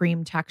thickens the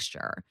cream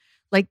texture.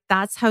 Like,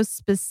 that's how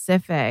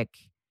specific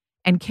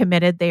and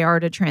committed they are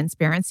to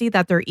transparency,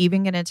 that they're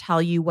even going to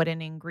tell you what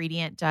an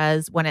ingredient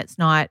does when it's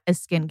not a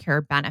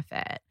skincare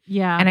benefit.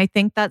 Yeah. And I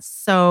think that's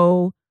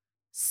so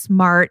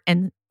smart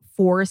and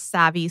for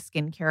savvy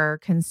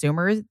skincare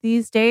consumers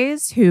these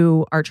days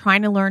who are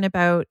trying to learn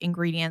about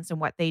ingredients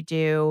and what they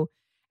do.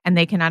 And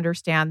they can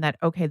understand that,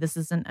 okay, this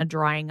isn't a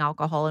drying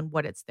alcohol and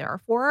what it's there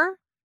for.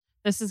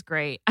 This is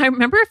great. I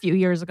remember a few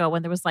years ago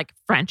when there was like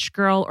French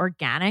Girl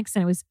Organics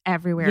and it was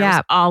everywhere. Yeah. It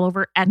was all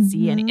over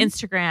Etsy and Mhm.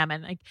 Instagram.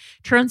 And like,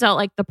 turns out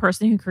like the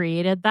person who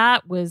created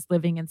that was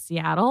living in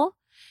Seattle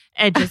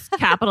and just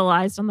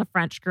capitalized on the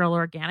French Girl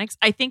Organics.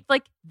 I think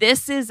like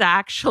this is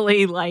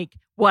actually like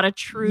what a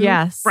true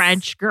Yes.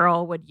 French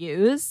girl would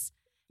use.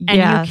 And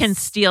Yes. you can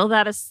steal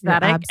that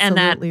aesthetic and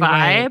that absolutely vibe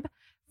right.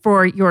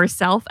 for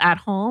yourself at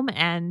home.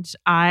 And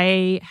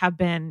I have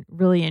been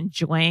really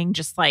enjoying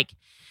just like,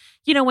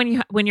 you know,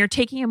 when you're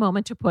taking a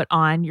moment to put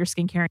on your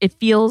skincare, it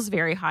feels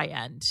very high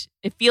end.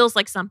 It feels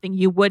like something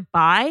you would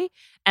buy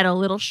at a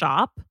little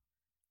shop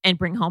and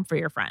bring home for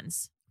your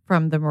friends.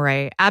 From the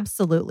Murray.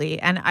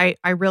 Absolutely. And I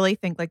really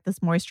think like this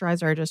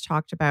moisturizer I just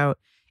talked about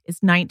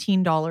is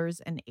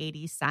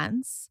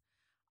 $19.80.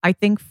 I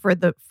think for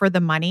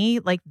the money,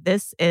 like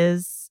this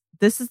is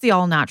the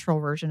all natural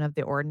version of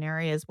The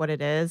Ordinary is what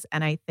it is.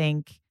 And I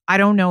think, I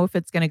don't know if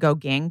it's going to go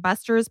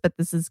gangbusters, but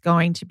this is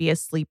going to be a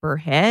sleeper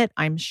hit.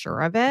 I'm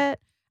sure of it.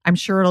 I'm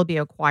sure it'll be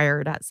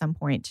acquired at some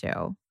point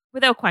too.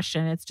 Without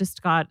question, it's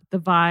just got the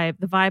vibe.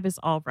 The vibe is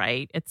all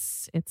right.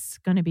 It's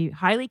going to be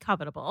highly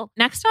covetable.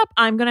 Next up,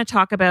 I'm going to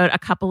talk about a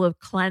couple of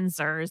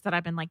cleansers that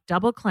I've been like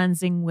double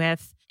cleansing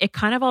with. It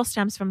kind of all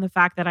stems from the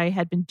fact that I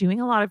had been doing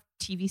a lot of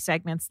TV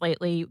segments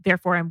lately.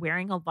 Therefore, I'm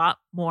wearing a lot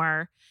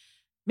more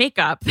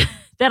makeup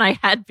than I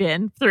had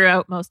been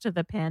throughout most of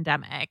the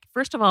pandemic.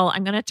 First of all,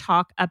 I'm going to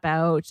talk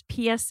about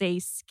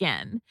PSA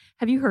Skin.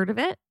 Have you heard of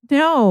it?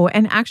 No.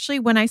 And actually,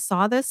 when I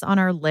saw this on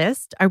our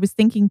list, I was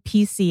thinking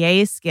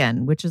PCA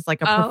Skin, which is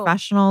like a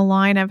professional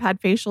line. I've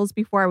had facials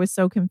before. I was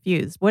so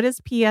confused. What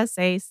is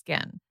PSA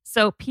Skin?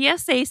 So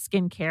PSA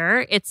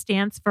Skincare, it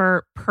stands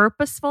for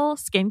Purposeful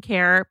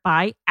Skincare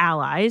by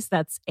Allies.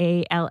 That's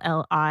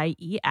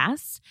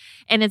ALLIES.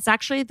 And it's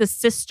actually the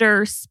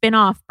sister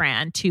spin-off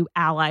brand to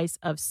Allies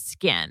of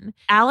Skin.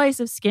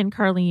 Allies of Skin,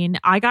 Carlene,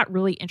 I got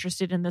really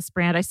interested in this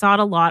brand. I saw it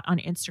a lot on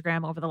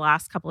Instagram over the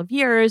last couple of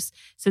years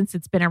since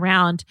it's been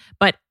around.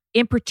 But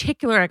in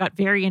particular, I got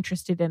very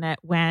interested in it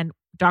when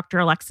Dr.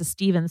 Alexis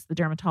Stevens, the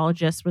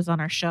dermatologist, was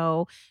on our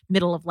show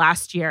middle of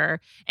last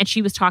year. And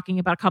she was talking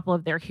about a couple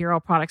of their hero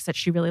products that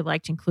she really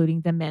liked,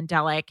 including the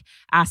Mandelic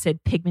Acid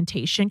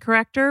Pigmentation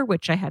Corrector,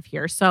 which I have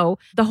here. So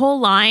the whole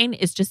line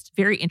is just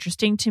very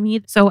interesting to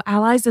me. So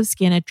Allies of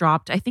Skin, it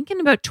dropped, I think,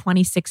 in about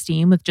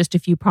 2016 with just a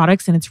few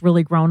products. And it's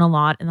really grown a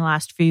lot in the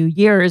last few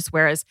years.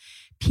 Whereas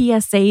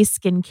PSA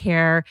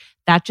Skincare,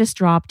 that just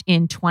dropped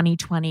in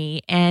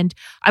 2020. And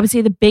I would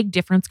say the big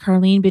difference,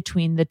 Carlene,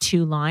 between the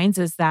two lines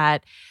is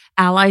that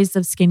Allies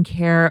of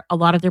Skincare, a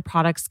lot of their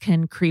products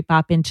can creep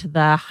up into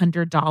the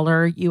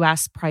 $100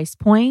 US price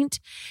point.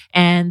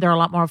 And they're a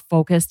lot more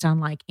focused on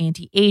like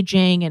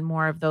anti-aging and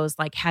more of those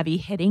like heavy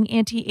hitting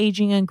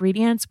anti-aging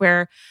ingredients,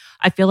 where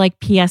I feel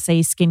like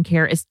PSA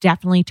Skincare is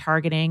definitely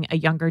targeting a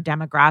younger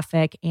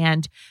demographic.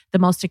 And the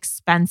most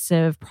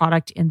expensive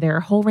product in their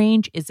whole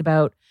range is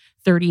about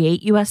 $38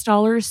 US.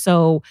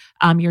 So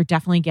you're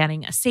definitely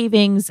getting a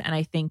savings. And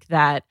I think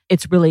that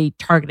it's really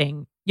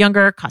targeting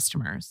younger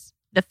customers.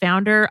 The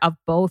founder of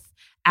both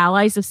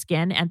Allies of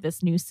Skin and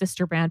this new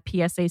sister brand,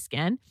 PSA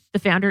Skin, the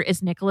founder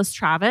is Nicholas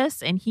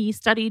Travis, and he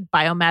studied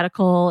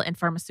biomedical and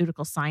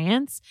pharmaceutical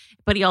science,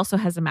 but he also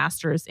has a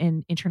master's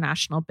in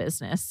international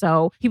business.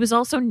 So he was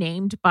also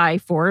named by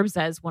Forbes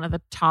as one of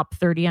the top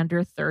 30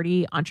 under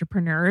 30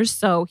 entrepreneurs.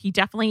 So he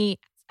definitely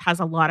has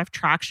a lot of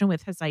traction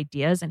with his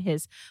ideas and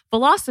his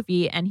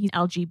philosophy, and he's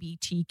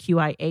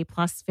LGBTQIA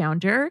plus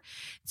founder.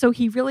 So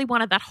he really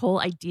wanted that whole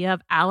idea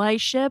of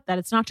allyship, that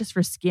it's not just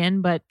for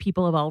skin, but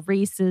people of all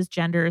races,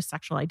 genders,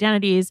 sexual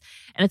identities,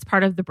 and it's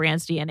part of the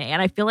brand's DNA.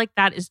 And I feel like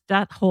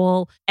that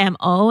whole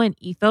MO and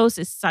ethos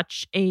is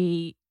such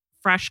a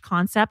fresh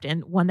concept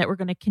and one that we're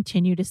going to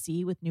continue to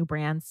see with new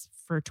brands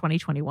for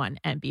 2021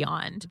 and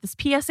beyond. This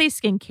PSA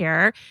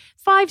Skincare,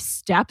 5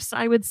 steps,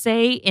 I would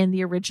say, in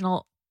the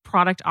original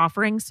product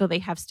offering. So they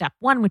have step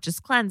 1, which is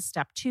cleanse.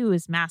 Step 2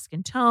 is mask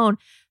and tone.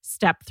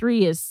 Step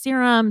 3 is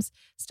serums.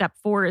 Step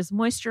 4 is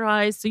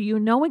moisturize. So you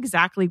know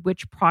exactly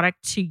which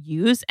product to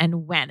use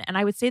and when. And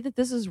I would say that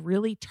this is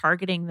really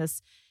targeting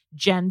this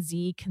Gen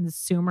Z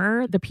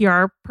consumer. The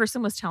PR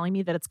person was telling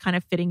me that it's kind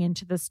of fitting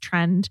into this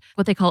trend,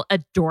 what they call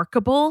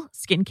adorkable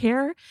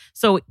skincare.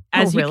 So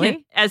as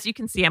you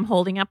can see, I'm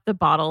holding up the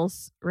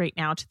bottles right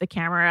now to the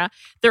camera.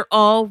 They're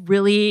all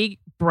really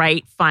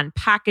bright, fun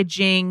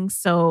packaging.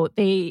 So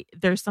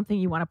there's something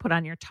you want to put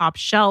on your top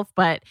shelf,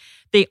 but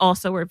they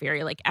also are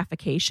very like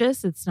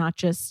efficacious. It's not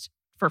just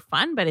for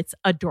fun, but it's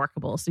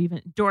adorkable. So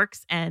even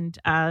dorks and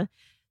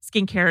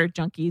skincare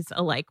junkies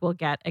alike will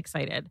get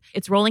excited.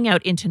 It's rolling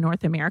out into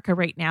North America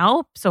right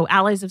now. So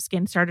Allies of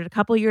Skin started a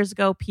couple of years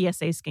ago.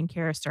 PSA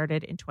Skincare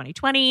started in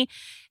 2020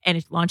 and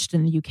it launched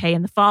in the UK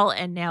in the fall.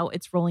 And now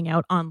it's rolling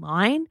out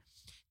online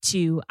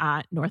to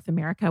North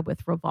America with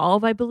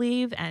Revolve, I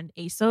believe, and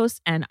ASOS.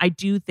 And I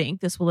do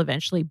think this will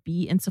eventually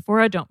be in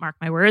Sephora. Don't mark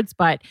my words,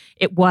 but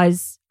it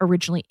was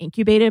originally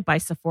incubated by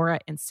Sephora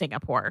in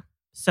Singapore.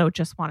 So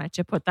just wanted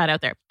to put that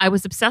out there. I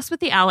was obsessed with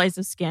the Allies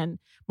of Skin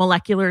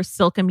Molecular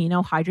Silk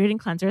Amino Hydrating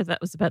Cleanser.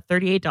 That was about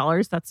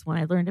 $38. That's when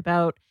I learned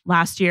about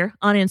last year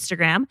on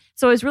Instagram.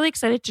 So I was really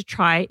excited to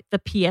try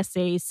the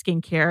PSA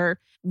Skincare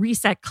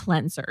Reset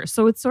Cleanser.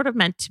 So it's sort of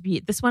meant to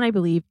be, this one I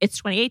believe,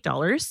 it's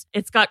 $28.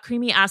 It's got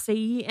creamy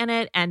acai in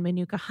it and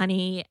manuka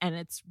honey, and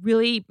it's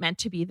really meant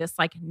to be this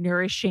like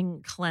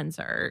nourishing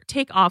cleanser.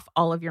 Take off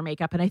all of your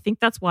makeup. And I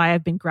think that's why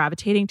I've been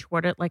gravitating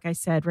toward it, like I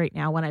said, right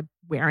now when I'm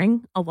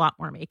wearing a lot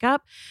more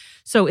makeup.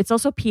 So it's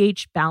also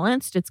pH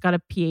balanced. It's got a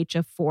pH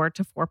of 4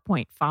 to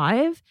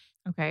 4.5.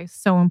 Okay,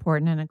 so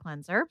important in a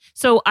cleanser.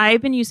 So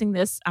I've been using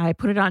this. I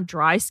put it on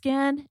dry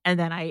skin and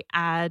then I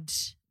add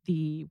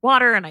the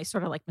water and I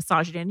sort of like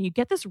massage it in. You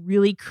get this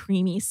really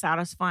creamy,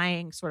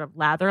 satisfying sort of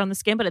lather on the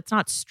skin, but it's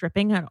not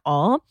stripping at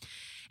all.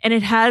 And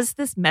it has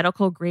this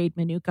medical grade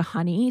manuka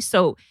honey,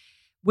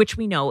 which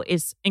we know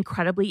is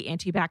incredibly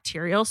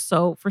antibacterial.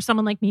 So for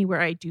someone like me,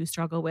 where I do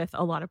struggle with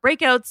a lot of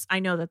breakouts,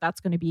 I know that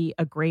that's going to be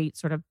a great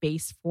sort of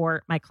base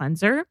for my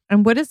cleanser.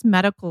 And what does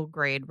medical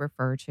grade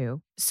refer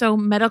to? So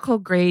medical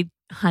grade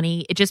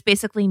honey, it just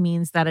basically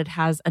means that it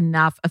has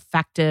enough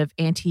effective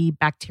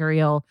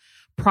antibacterial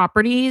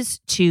properties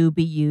to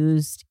be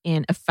used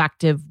in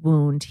effective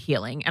wound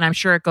healing. And I'm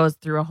sure it goes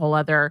through a whole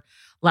other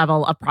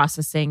level of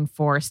processing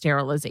for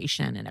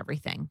sterilization and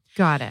everything.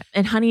 Got it.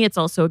 And honey, it's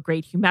also a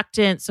great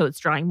humectant, so it's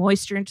drawing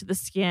moisture into the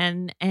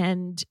skin.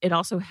 And it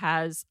also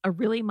has a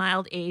really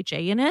mild AHA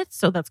in it,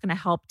 so that's going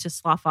to help to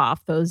slough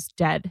off those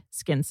dead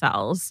skin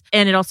cells.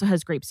 And it also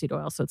has grapeseed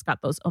oil, so it's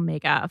got those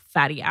omega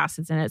fatty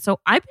acids in it. So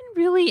I've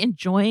been really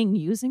enjoying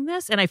using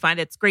this, and I find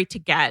it's great to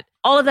get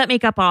all of that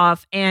makeup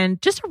off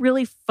and just a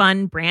really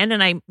fun brand.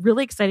 And I'm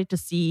really excited to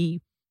see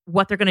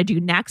what they're going to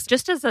do next.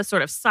 Just as a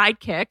sort of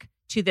sidekick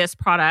to this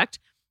product,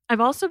 I've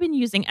also been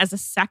using as a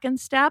second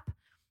step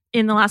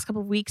in the last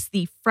couple of weeks,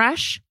 the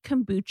Fresh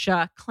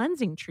Kombucha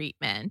cleansing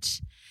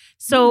treatment.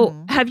 So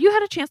have you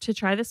had a chance to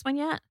try this one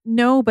yet?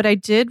 No, but I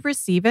did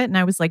receive it and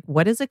I was like,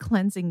 what is a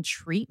cleansing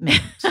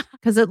treatment?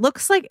 Because it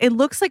looks like a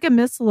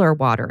micellar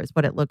water is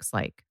what it looks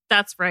like.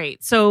 That's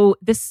right. So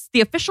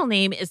the official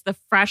name is the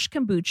Fresh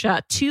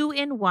Kombucha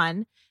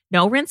 2-in-1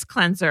 no rinse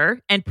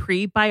cleanser and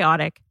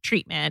prebiotic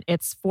treatment.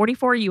 It's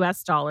 $44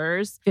 US,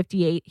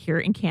 $58 here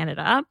in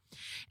Canada.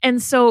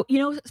 And so,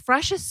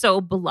 Fresh is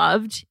so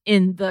beloved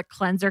in the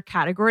cleanser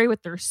category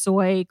with their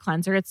soy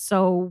cleanser. It's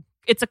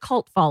a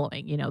cult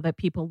following, that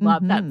people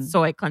love that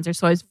soy cleanser.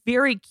 So I was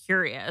very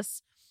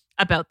curious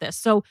about this.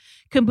 So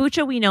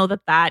kombucha, we know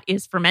that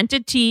is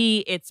fermented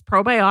tea. It's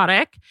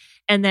probiotic.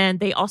 And then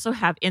they also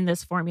have in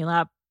this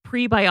formula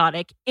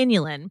prebiotic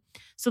inulin.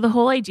 So the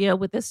whole idea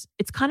with this,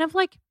 it's kind of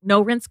like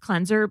no rinse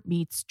cleanser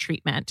meets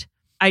treatment.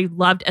 I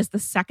loved as the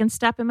second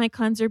step in my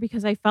cleanser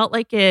because I felt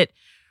like it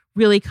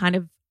really kind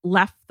of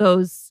left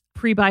those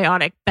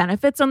prebiotic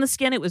benefits on the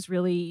skin. It was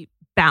really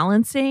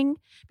balancing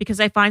because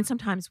I find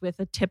sometimes with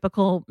a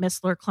typical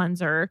micellar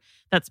cleanser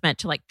that's meant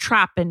to like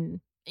trap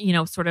and,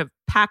 sort of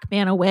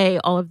Pac-Man away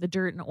all of the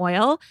dirt and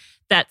oil,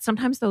 that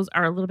sometimes those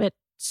are a little bit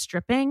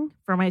stripping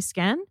for my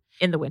skin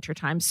in the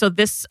wintertime. So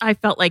this, I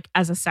felt like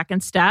as a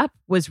second step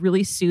was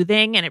really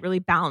soothing and it really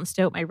balanced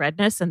out my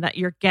redness, and that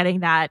you're getting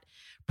that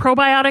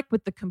probiotic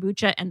with the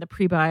kombucha and the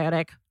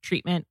prebiotic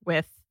treatment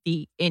with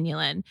the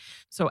inulin.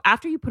 So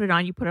after you put it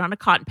on a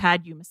cotton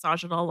pad, you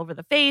massage it all over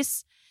the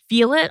face,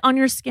 feel it on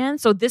your skin.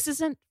 So this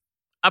isn't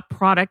a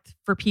product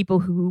for people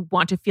who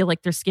want to feel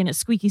like their skin is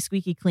squeaky,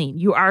 squeaky clean.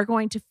 You are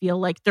going to feel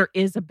like there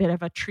is a bit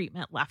of a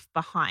treatment left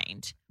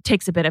behind. It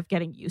takes a bit of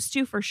getting used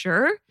to for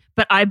sure,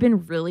 but I've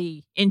been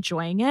really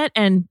enjoying it.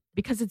 And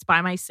because it's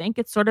by my sink,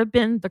 it's sort of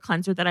been the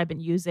cleanser that I've been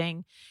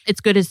using.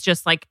 It's good as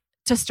just like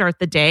to start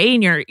the day,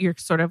 and you're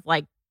sort of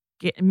like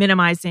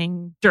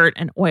minimizing dirt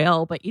and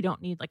oil, but you don't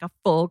need like a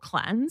full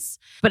cleanse.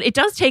 But it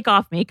does take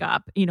off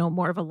makeup,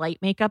 more of a light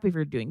makeup if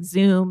you're doing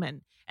Zoom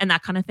and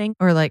that kind of thing.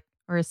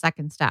 Or a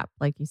second step,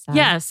 like you said.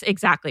 Yes,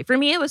 exactly. For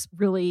me, it was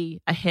really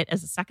a hit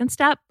as a second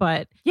step.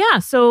 But yeah,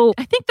 so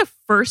I think the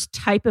first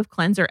type of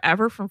cleanser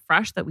ever from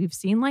Fresh that we've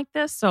seen like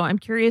this. So I'm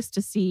curious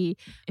to see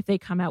if they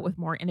come out with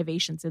more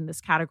innovations in this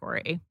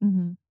category.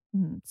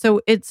 So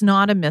it's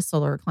not a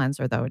micellar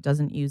cleanser, though. It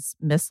doesn't use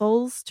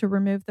micelles to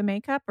remove the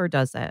makeup, or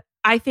does it?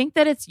 I think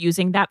that it's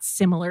using that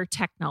similar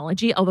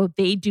technology, although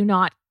they do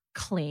not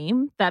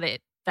claim that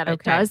it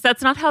does.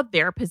 That's not how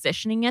they're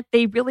positioning it.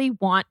 They really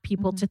want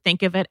people to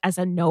think of it as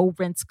a no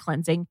rinse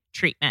cleansing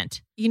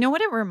treatment. You know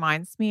what it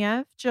reminds me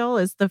of, Jill,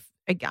 is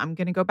I'm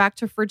going to go back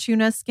to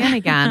Fortuna Skin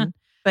again,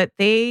 but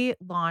they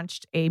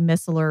launched a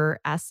micellar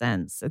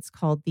essence. It's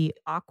called the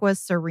Aqua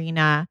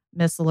Serena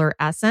Micellar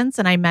Essence.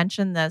 And I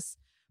mentioned this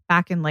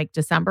back in like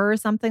December or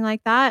something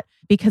like that,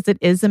 because it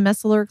is a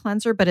micellar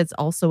cleanser, but it's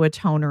also a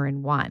toner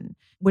in one,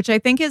 which I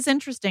think is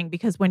interesting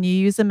because when you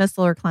use a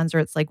micellar cleanser,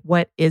 it's like,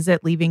 what is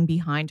it leaving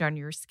behind on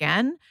your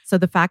skin? So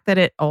the fact that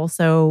it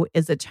also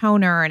is a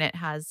toner and it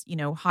has,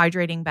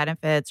 hydrating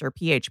benefits or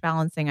pH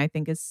balancing, I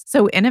think is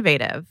so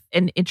innovative.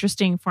 An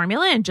interesting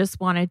formula, and just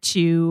wanted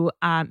to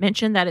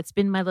mention that it's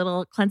been my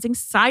little cleansing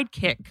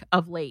sidekick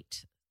of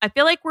late. I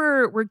feel like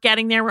we're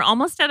getting there. We're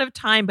almost out of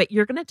time, but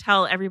you're going to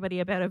tell everybody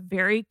about a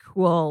very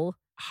cool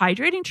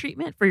hydrating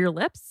treatment for your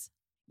lips.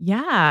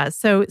 Yeah.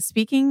 So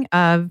speaking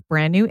of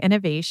brand new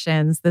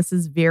innovations, this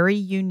is very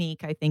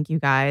unique, I think, you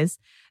guys.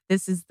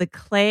 This is the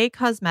Clay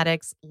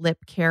Cosmetics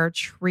Lip Care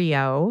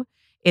Trio.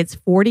 It's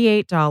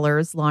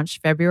 $48,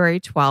 launched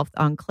February 12th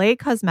on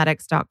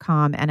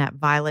claycosmetics.com and at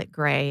Violet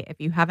Grey. If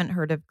you haven't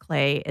heard of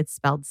Clay, it's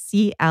spelled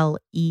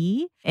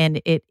CLE,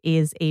 and it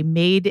is a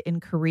made in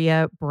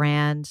Korea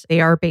brand.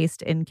 They are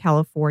based in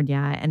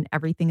California, and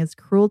everything is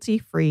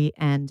cruelty-free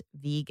and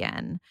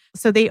vegan.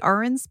 So they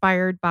are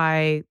inspired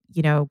by,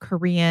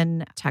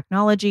 Korean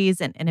technologies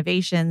and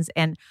innovations.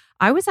 And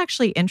I was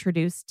actually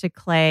introduced to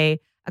Clay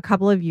a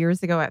couple of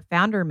years ago at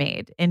Founder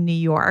Made in New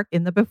York.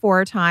 In the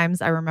before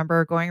times, I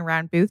remember going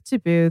around booth to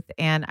booth,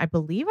 and I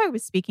believe I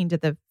was speaking to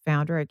the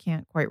founder. I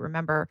can't quite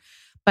remember,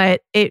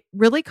 but it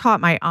really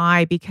caught my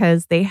eye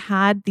because they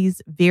had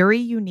these very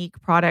unique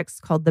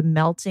products called the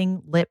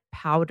melting lip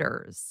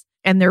powders.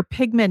 And they're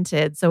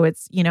pigmented. So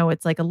it's,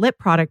 it's like a lip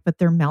product, but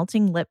they're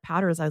melting lip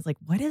powders. I was like,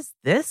 what is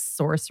this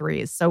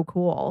sorcery? Is so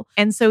cool.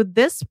 And so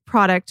this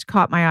product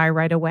caught my eye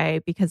right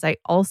away because I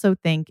also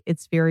think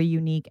it's very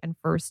unique and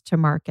first to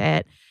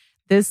market.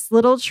 This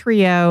little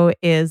trio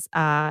is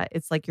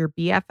it's like your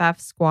BFF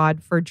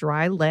squad for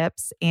dry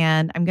lips.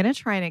 And I'm going to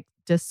try and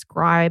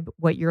describe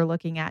what you're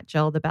looking at,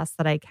 Jill, the best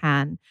that I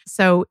can.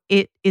 So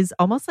it is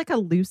almost like a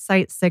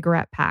lucite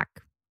cigarette pack,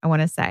 I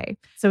want to say.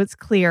 So it's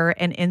clear,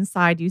 and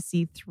inside you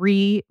see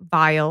 3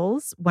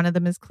 vials. One of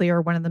them is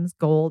clear, one of them is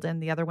gold,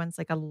 and the other one's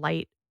like a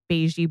light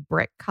beigey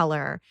brick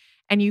color.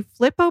 And you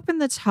flip open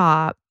the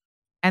top,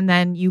 and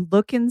then you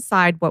look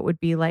inside what would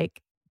be like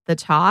the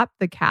top,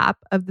 the cap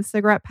of the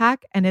cigarette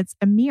pack, and it's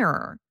a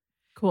mirror.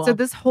 Cool. So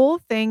this whole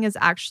thing is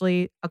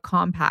actually a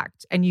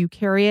compact, and you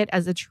carry it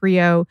as a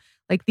trio.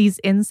 Like these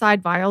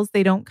inside vials,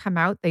 they don't come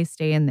out, they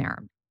stay in there.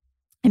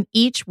 And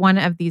each one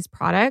of these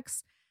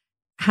products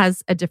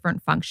has a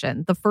different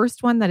function. The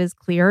first one that is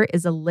clear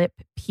is a lip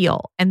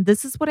peel. And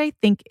this is what I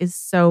think is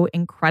so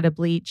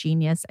incredibly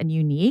genius and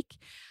unique.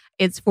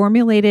 It's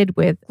formulated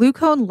with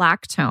glucose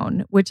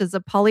lactone, which is a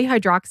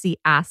polyhydroxy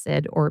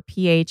acid or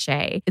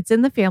PHA. It's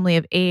in the family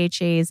of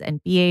AHAs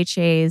and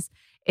BHAs.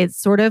 It's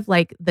sort of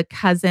like the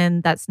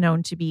cousin that's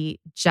known to be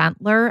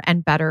gentler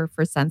and better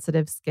for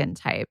sensitive skin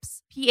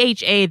types.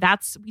 PHA,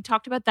 we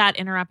talked about that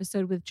in our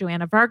episode with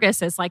Joanna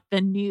Vargas as like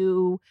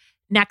the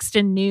next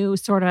and new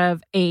sort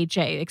of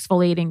AHA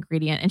exfoliating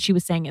ingredient. And she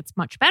was saying it's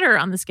much better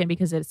on the skin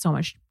because it's so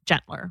much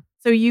gentler.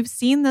 So you've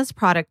seen this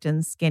product in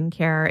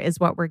skincare is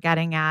what we're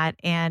getting at.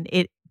 And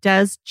it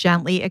does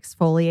gently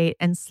exfoliate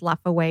and slough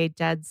away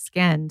dead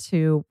skin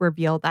to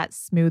reveal that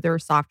smoother,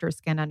 softer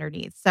skin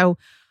underneath. So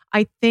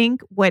I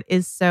think what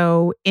is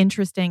so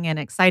interesting and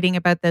exciting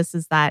about this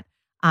is that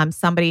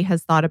somebody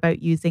has thought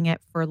about using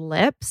it for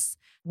lips.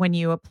 When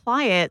you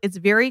apply it, it's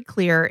very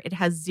clear. It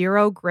has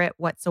 0 grit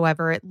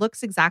whatsoever. It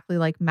looks exactly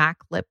like MAC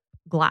lip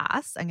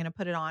glass. I'm going to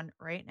put it on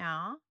right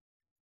now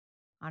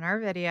on our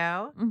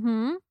video.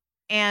 Mm-hmm.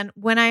 And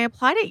when I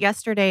applied it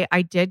yesterday,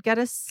 I did get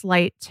a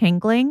slight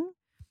tingling.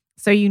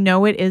 So you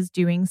know it is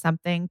doing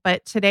something.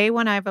 But today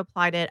when I've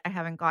applied it, I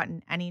haven't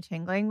gotten any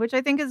tingling, which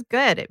I think is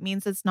good. It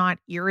means it's not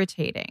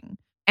irritating.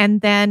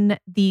 And then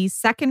the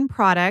second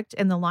product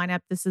in the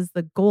lineup, this is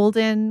the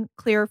Golden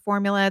Clear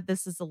formula.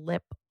 This is a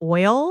lip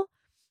oil.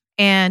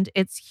 And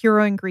its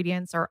hero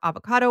ingredients are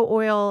avocado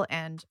oil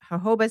and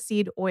jojoba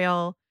seed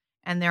oil.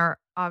 And they're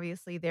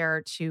obviously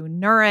there to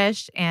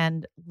nourish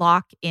and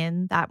lock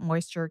in that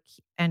moisture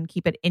and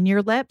keep it in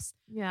your lips.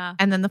 Yeah.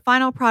 And then the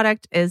final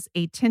product is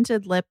a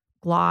tinted lip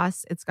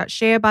gloss. It's got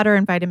shea butter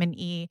and vitamin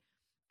E,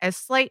 a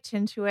slight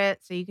tint to it.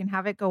 So you can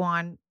have it go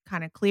on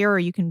kind of clear, or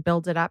you can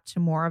build it up to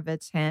more of a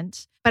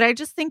tint. But I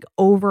just think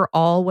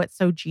overall, what's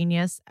so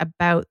genius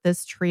about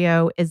this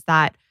trio is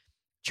that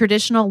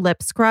traditional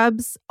lip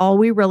scrubs, all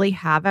we really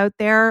have out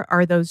there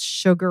are those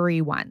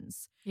sugary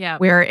ones. Yeah.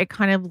 Where it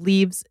kind of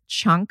leaves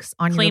chunks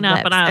on your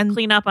lips.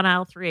 Clean up on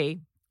aisle 3.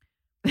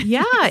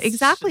 Yeah,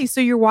 exactly. So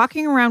you're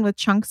walking around with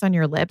chunks on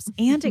your lips,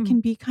 and it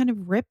can be kind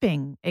of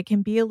ripping. It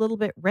can be a little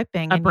bit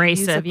ripping.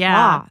 Abrasive,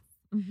 yeah.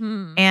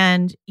 Mm-hmm.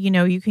 And,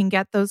 you can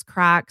get those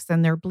cracks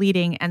and they're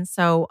bleeding. And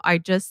so I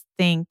just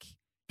think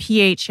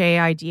PHA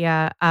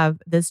idea of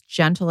this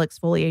gentle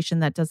exfoliation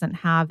that doesn't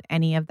have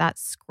any of that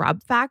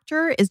scrub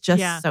factor is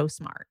just so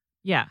smart.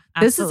 Yeah,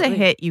 absolutely. This is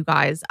a hit, you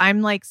guys.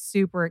 I'm like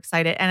super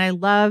excited. And I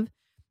love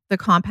the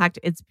compact.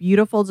 It's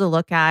beautiful to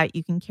look at.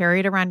 You can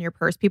carry it around your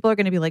purse. People are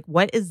going to be like,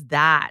 what is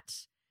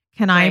that?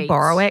 Can I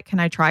borrow it? Can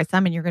I try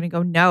some? And you're going to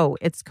go, no,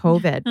 it's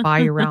COVID. Buy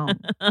your own.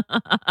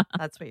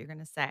 That's what you're going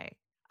to say.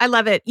 I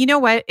love it. You know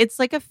what? It's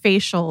like a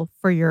facial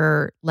for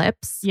your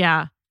lips.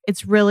 Yeah.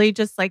 It's really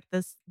just like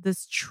this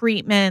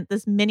treatment,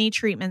 this mini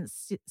treatment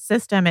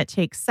system. It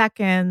takes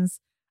seconds.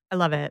 I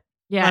love it.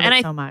 Yeah, love and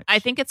it so much. I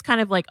think it's kind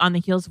of like on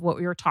the heels of what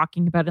we were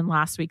talking about in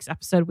last week's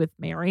episode with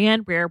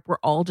Marian, where we're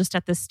all just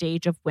at this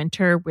stage of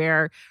winter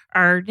where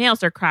our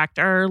nails are cracked,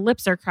 our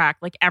lips are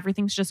cracked, like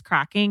everything's just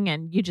cracking,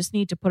 and you just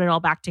need to put it all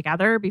back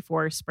together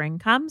before spring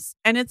comes.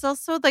 And it's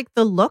also like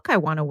the look I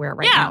want to wear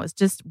right now is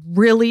just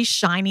really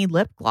shiny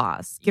lip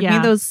gloss. Give me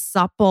those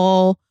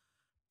supple,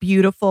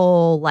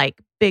 beautiful,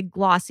 like big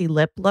glossy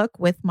lip look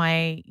with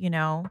my,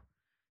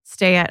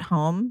 stay at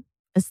home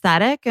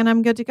aesthetic, and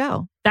I'm good to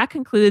go. That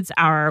concludes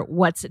our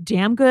What's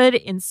Damn Good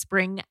in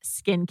Spring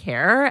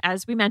Skincare.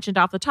 As we mentioned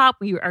off the top,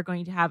 we are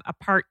going to have a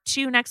part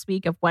 2 next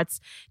week of What's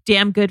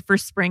Damn Good for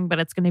Spring, but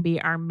it's going to be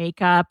our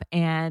makeup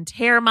and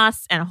hair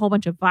musts and a whole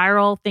bunch of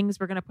viral things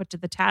we're going to put to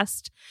the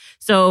test.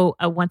 So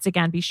once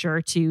again, be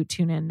sure to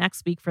tune in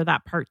next week for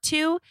that part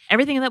 2.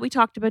 Everything that we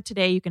talked about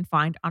today, you can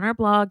find on our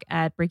blog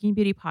at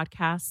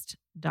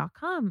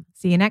breakingbeautypodcast.com.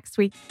 See you next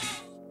week.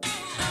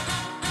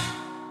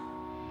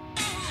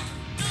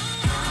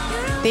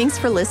 Thanks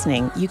for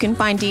listening. You can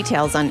find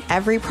details on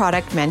every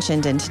product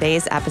mentioned in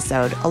today's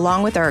episode,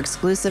 along with our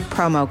exclusive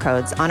promo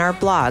codes on our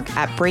blog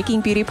at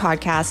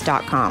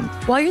breakingbeautypodcast.com.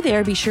 While you're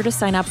there, be sure to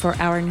sign up for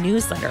our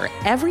newsletter.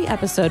 Every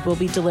episode will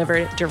be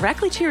delivered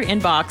directly to your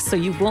inbox, so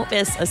you won't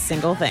miss a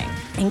single thing.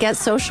 And get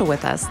social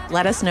with us.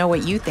 Let us know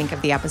what you think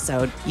of the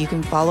episode. You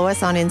can follow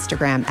us on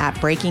Instagram at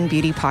Breaking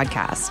Beauty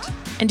Podcast.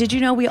 And did you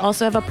know we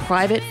also have a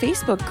private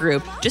Facebook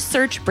group? Just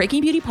search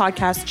Breaking Beauty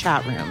Podcast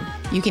Chat Room.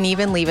 You can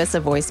even leave us a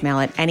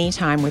voicemail at any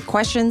time with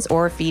questions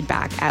or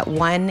feedback at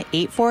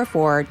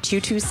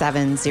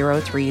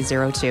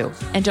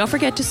 1-844-227-0302. And don't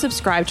forget to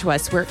subscribe to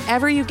us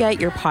wherever you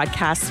get your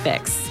podcast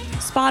fix.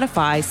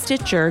 Spotify,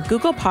 Stitcher,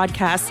 Google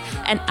Podcasts,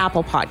 and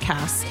Apple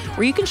Podcasts,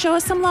 where you can show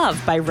us some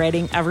love by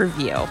writing a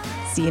review.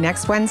 See you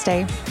next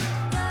Wednesday.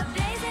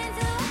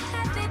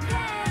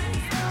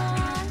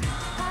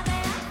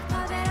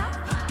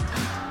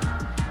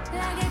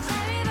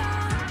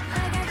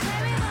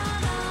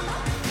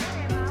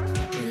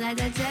 Like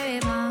a